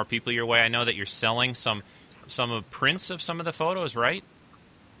send a few more people your way. I know that you're selling some prints of some of the photos, right?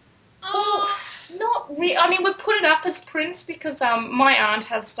 Well, I mean, we put it up as prints because my aunt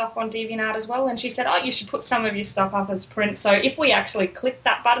has stuff on DeviantArt as well, and she said, you should put some of your stuff up as print. So if we actually click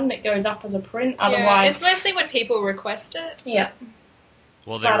that button, it goes up as a print. Otherwise, it's mostly when people request it. Yeah.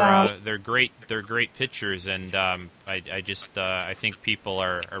 Well, they're great. They're great pictures, and I think people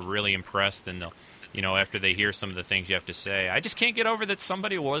are really impressed, and they'll, after they hear some of the things you have to say, I just can't get over that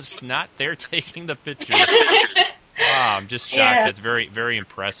somebody was not there taking the pictures. I'm just shocked. Yeah. That's very, very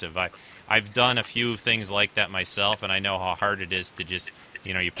impressive. I've done a few things like that myself, and I know how hard it is to just,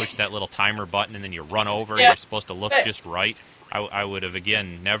 you push that little timer button and then you run over. Yeah. You're supposed to look just right. I would have,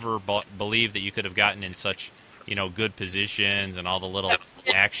 again, never believed that you could have gotten in such, good positions and all the little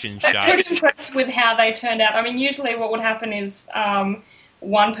action I'm shots. pretty impressed with how they turned out. I mean, usually what would happen is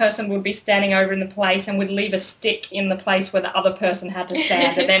one person would be standing over in the place and would leave a stick in the place where the other person had to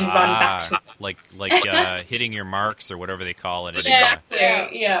stand and then run back to it. Like hitting your marks or whatever they call it.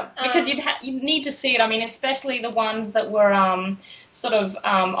 Yeah. Because you need to see it. I mean, especially the ones that were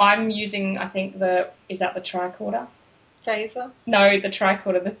I'm using, I think, is that the tricorder? Phaser? No, the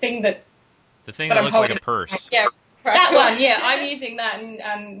tricorder. The thing that looks like a purse. Yeah. That one, yeah. I'm using that,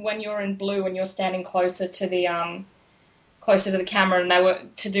 and when you're in blue and you're standing closer to the camera, and they were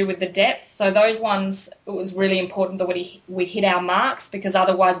to do with the depth. So those ones, it was really important that we hit our marks because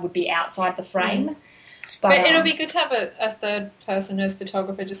otherwise we'd be outside the frame. But it'll be good to have a third person as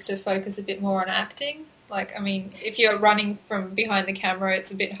photographer just to focus a bit more on acting. Like, I mean, if you're running from behind the camera,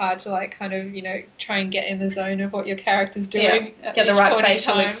 it's a bit hard to try and get in the zone of what your character's doing. Yeah, get the right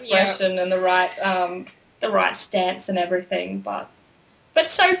facial expression and the right stance and everything. But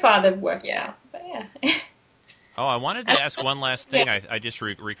so far they've worked out. But yeah. Oh, I wanted to ask one last thing. I just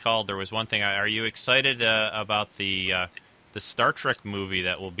recalled there was one thing. Are you excited about the Star Trek movie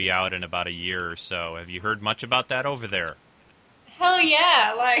that will be out in about a year or so? Have you heard much about that over there? Hell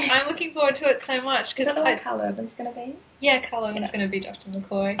yeah! I'm looking forward to it so much. Is that the one Carl Urban's going to be? Yeah, Carl Urban's going to be Dr.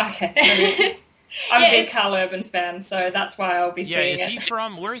 McCoy. Okay. I'm a big Carl Urban fan, so that's why I'll be seeing it. Yeah, is he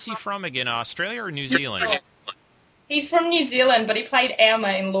from... Where is he from again? Australia or New Zealand? He's from New Zealand, but he played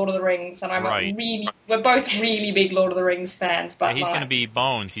Aemma in Lord of the Rings, and we're both really big Lord of the Rings fans. But he's going to be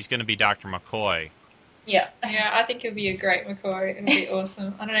Bones. He's going to be Dr. McCoy. Yeah. Yeah, I think he'll be a great McCoy. It'll be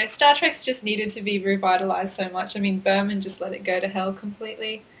awesome. I don't know. Star Trek's just needed to be revitalized so much. I mean, Berman just let it go to hell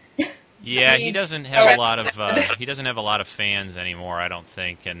completely. Yeah, he doesn't have a lot of fans anymore, I don't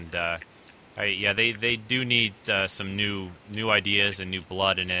think, and they do need some new ideas and new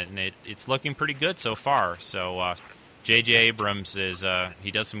blood in it, and it's looking pretty good so far. So J.J. Abrams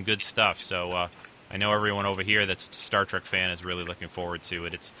he does some good stuff. So I know everyone over here that's a Star Trek fan is really looking forward to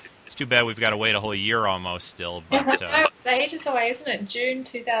it. It's too bad we've got to wait a whole year almost still. But it's ages away, isn't it? June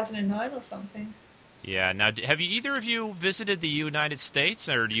 2009 or something. Yeah. Now, have either of you visited the United States,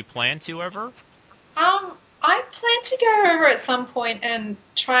 or do you plan to ever? I plan to go over at some point and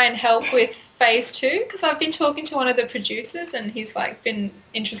try and help with Phase 2, because I've been talking to one of the producers and he's been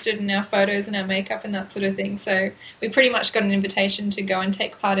interested in our photos and our makeup and that sort of thing. So we pretty much got an invitation to go and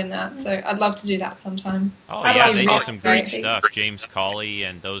take part in that. So I'd love to do that sometime. Oh yeah, they do some great stuff. James Cawley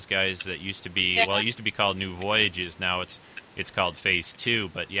and those guys that used to be it used to be called New Voyages. Now it's called Phase 2.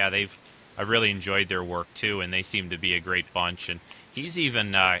 But yeah, I've really enjoyed their work too, and they seem to be a great bunch. And he's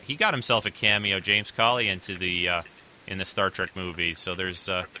even he got himself a cameo, James Cawley, into the in the Star Trek movie. So there's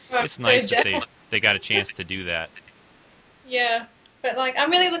it's nice that they got a chance to do that. Yeah, but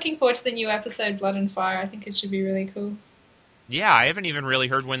I'm really looking forward to the new episode, Blood and Fire. I think it should be really cool. Yeah, I haven't even really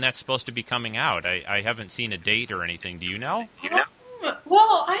heard when that's supposed to be coming out. I haven't seen a date or anything. Do you know?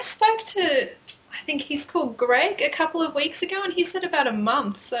 Well, I spoke to, I think he's called Greg, a couple of weeks ago, and he said about a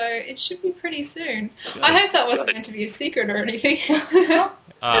month, so it should be pretty soon. Good. I hope that wasn't meant to be a secret or anything.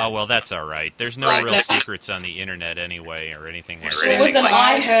 Well, that's all right. There's no real secrets on the internet anyway, or anything like that. It wasn't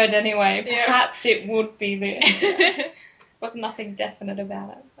I heard anyway. Perhaps it would be this. Was nothing definite about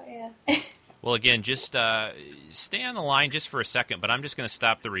it, but yeah. Well, again, just stay on the line just for a second, but I'm just going to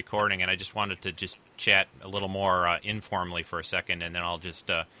stop the recording, and I just wanted to just chat a little more informally for a second, and then I'll just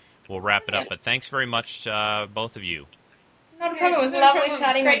we'll wrap it up. But thanks very much, both of you. Not a problem. It was lovely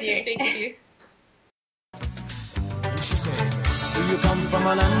chatting with you. Great to speak with you. And she said, do you come from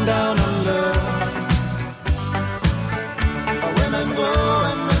a land down under? Where women go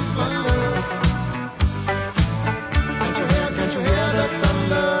and men wonder. Can't you hear the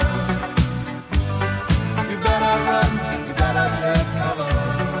thunder? You better run, you better take cover.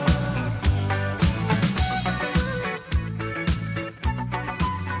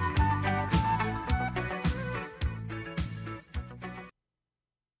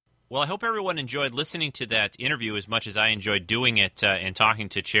 Well, I hope everyone enjoyed listening to that interview as much as I enjoyed doing it and talking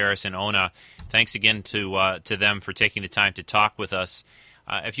to Charis and Ona. Thanks again to them for taking the time to talk with us.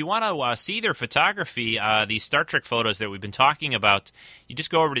 If you want to see their photography, these Star Trek photos that we've been talking about, you just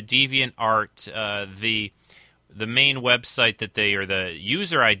go over to DeviantArt. The main website that or the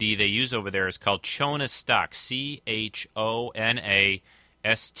user ID they use over there is called Chonastock,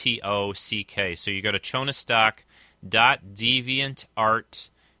 CHONASTOCK. So you go to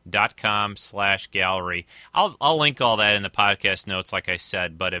chonastock.deviantart.com/gallery. I'll link all that in the podcast notes, like I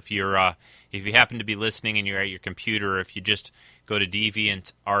said. But if you happen to be listening and you're at your computer, if you just go to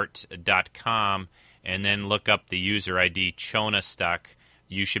deviantart.com and then look up the user ID Chonastock,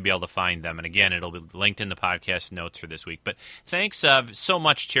 you should be able to find them. And again, it'll be linked in the podcast notes for this week. But thanks so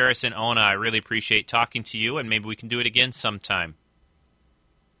much, Charis and Ona. I really appreciate talking to you, and maybe we can do it again sometime.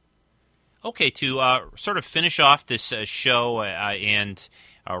 Okay, to sort of finish off this show and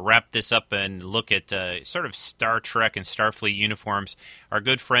wrap this up and look at sort of Star Trek and Starfleet uniforms, our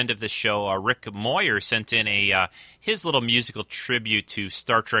good friend of the show, Rick Moyer, sent in his little musical tribute to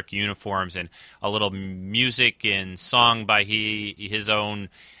Star Trek uniforms and a little music and song by his own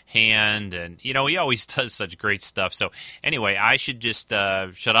hand. And, he always does such great stuff. So anyway, I should just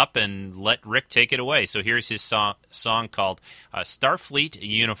shut up and let Rick take it away. So here's his song called Starfleet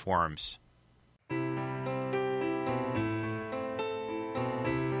Uniforms.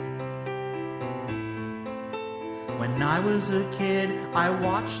 When I was a kid, I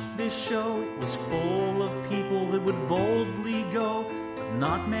watched this show. It was full of people that would boldly go, but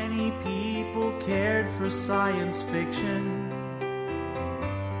not many people cared for science fiction.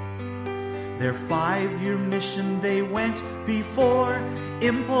 Their 5-year mission they went before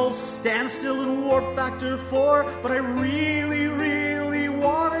Impulse, Standstill, and Warp Factor 4, but I really, really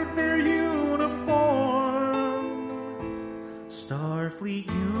wanted their uniform. Starfleet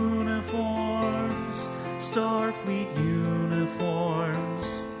uniforms, Starfleet uniforms,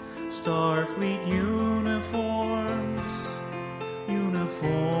 Starfleet uniforms,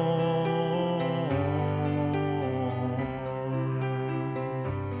 uniforms.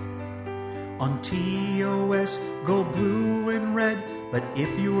 On TOS, go blue and red, but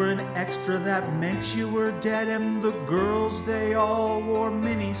if you were an extra, that meant you were dead. And the girls, they all wore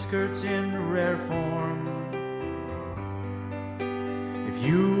miniskirts in rare form. If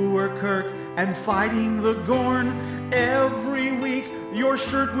you were Kirk and fighting the Gorn, every week your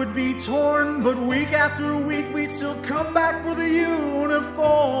shirt would be torn, but week after week we'd still come back for the uniforms.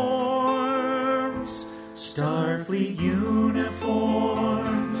 Starfleet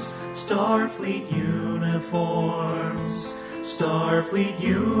uniforms, Starfleet uniforms, Starfleet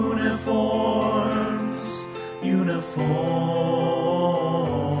uniforms, uniforms.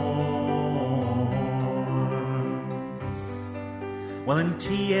 Well, in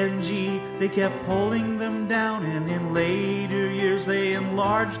TNG, they kept pulling them down, and in later years, they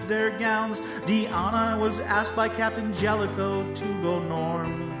enlarged their gowns. Deanna was asked by Captain Jellicoe to go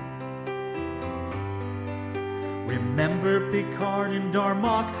norm. Remember Picard and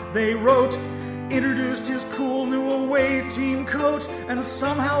Darmok, they wrote, introduced his cool new away team coat, and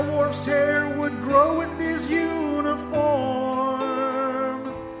somehow Worf's hair would grow with his uniform.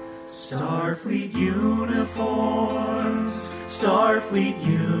 Starfleet uniforms, Starfleet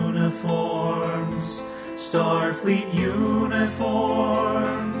uniforms, Starfleet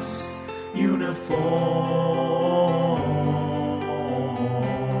uniforms, uniforms.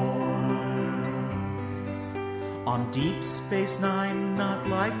 On Deep Space Nine, not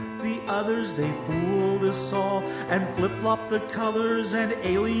like the others, they fooled us all and flip-flopped the colors, and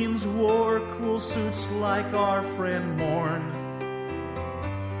aliens wore cool suits like our friend Morn.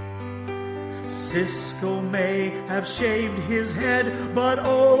 Cisco may have shaved his head, but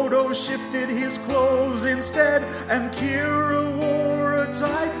Odo shifted his clothes instead, and Kira wore a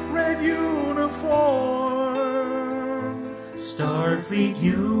tight red uniform. Starfleet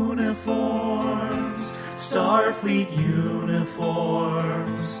uniforms, Starfleet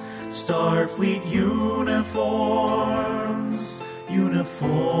uniforms, Starfleet uniforms,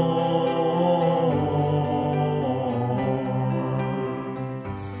 uniforms.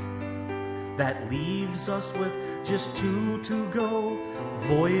 That leaves us with just 2 to go.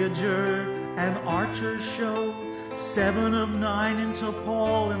 Voyager and Archer show 7 of 9 in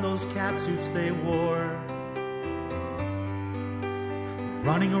T'Pol in those catsuits they wore.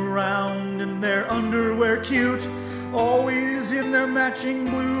 Running around in their underwear cute, always in their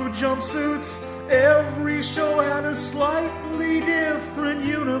matching blue jumpsuits. Every show had a slightly different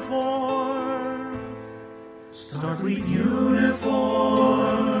uniform. Starfleet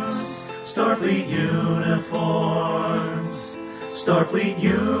uniforms, Starfleet uniforms, Starfleet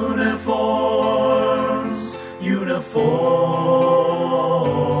uniforms,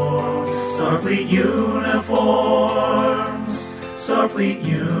 uniforms. Starfleet uniforms, Starfleet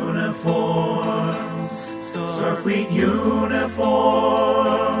uniforms. Starfleet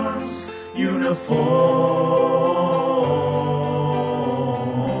uniforms, uniforms.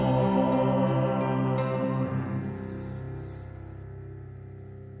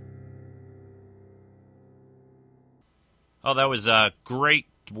 Oh, that was great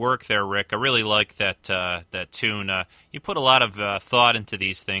work there, Rick. I really like that that tune. You put a lot of thought into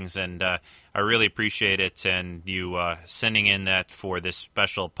these things, and I really appreciate it, and you sending in that for this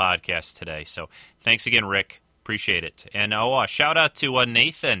special podcast today. So thanks again, Rick. Appreciate it. And shout out to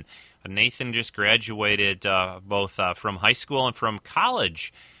Nathan. Nathan just graduated both from high school and from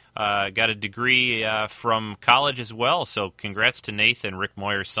college. Got a degree from college as well. So congrats to Nathan, Rick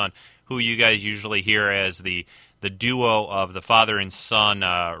Moyer's son, who you guys usually hear as the duo of the father and son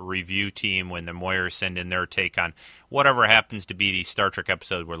review team when the Moyers send in their take on whatever happens to be the Star Trek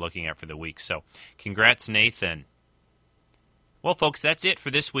episode we're looking at for the week. So congrats, Nathan. Well, folks, that's it for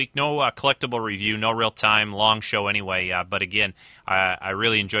this week. No collectible review, no real time, long show anyway. But again, I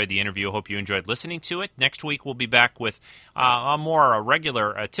really enjoyed the interview. I hope you enjoyed listening to it. Next week, we'll be back with a more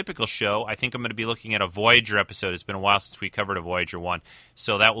regular, typical show. I think I'm going to be looking at a Voyager episode. It's been a while since we covered a Voyager one.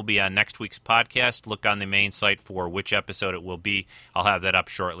 So that will be on next week's podcast. Look on the main site for which episode it will be. I'll have that up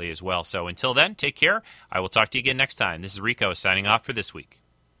shortly as well. So until then, take care. I will talk to you again next time. This is Rico signing off for this week.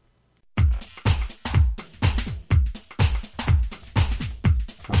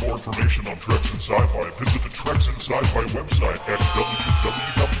 For more information on Treks and Sci-Fi, visit the Treks and Sci-Fi website at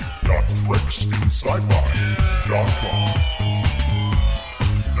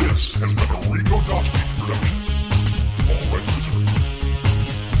www.treksinsci-fi.com. This has been a Rico Dostie production.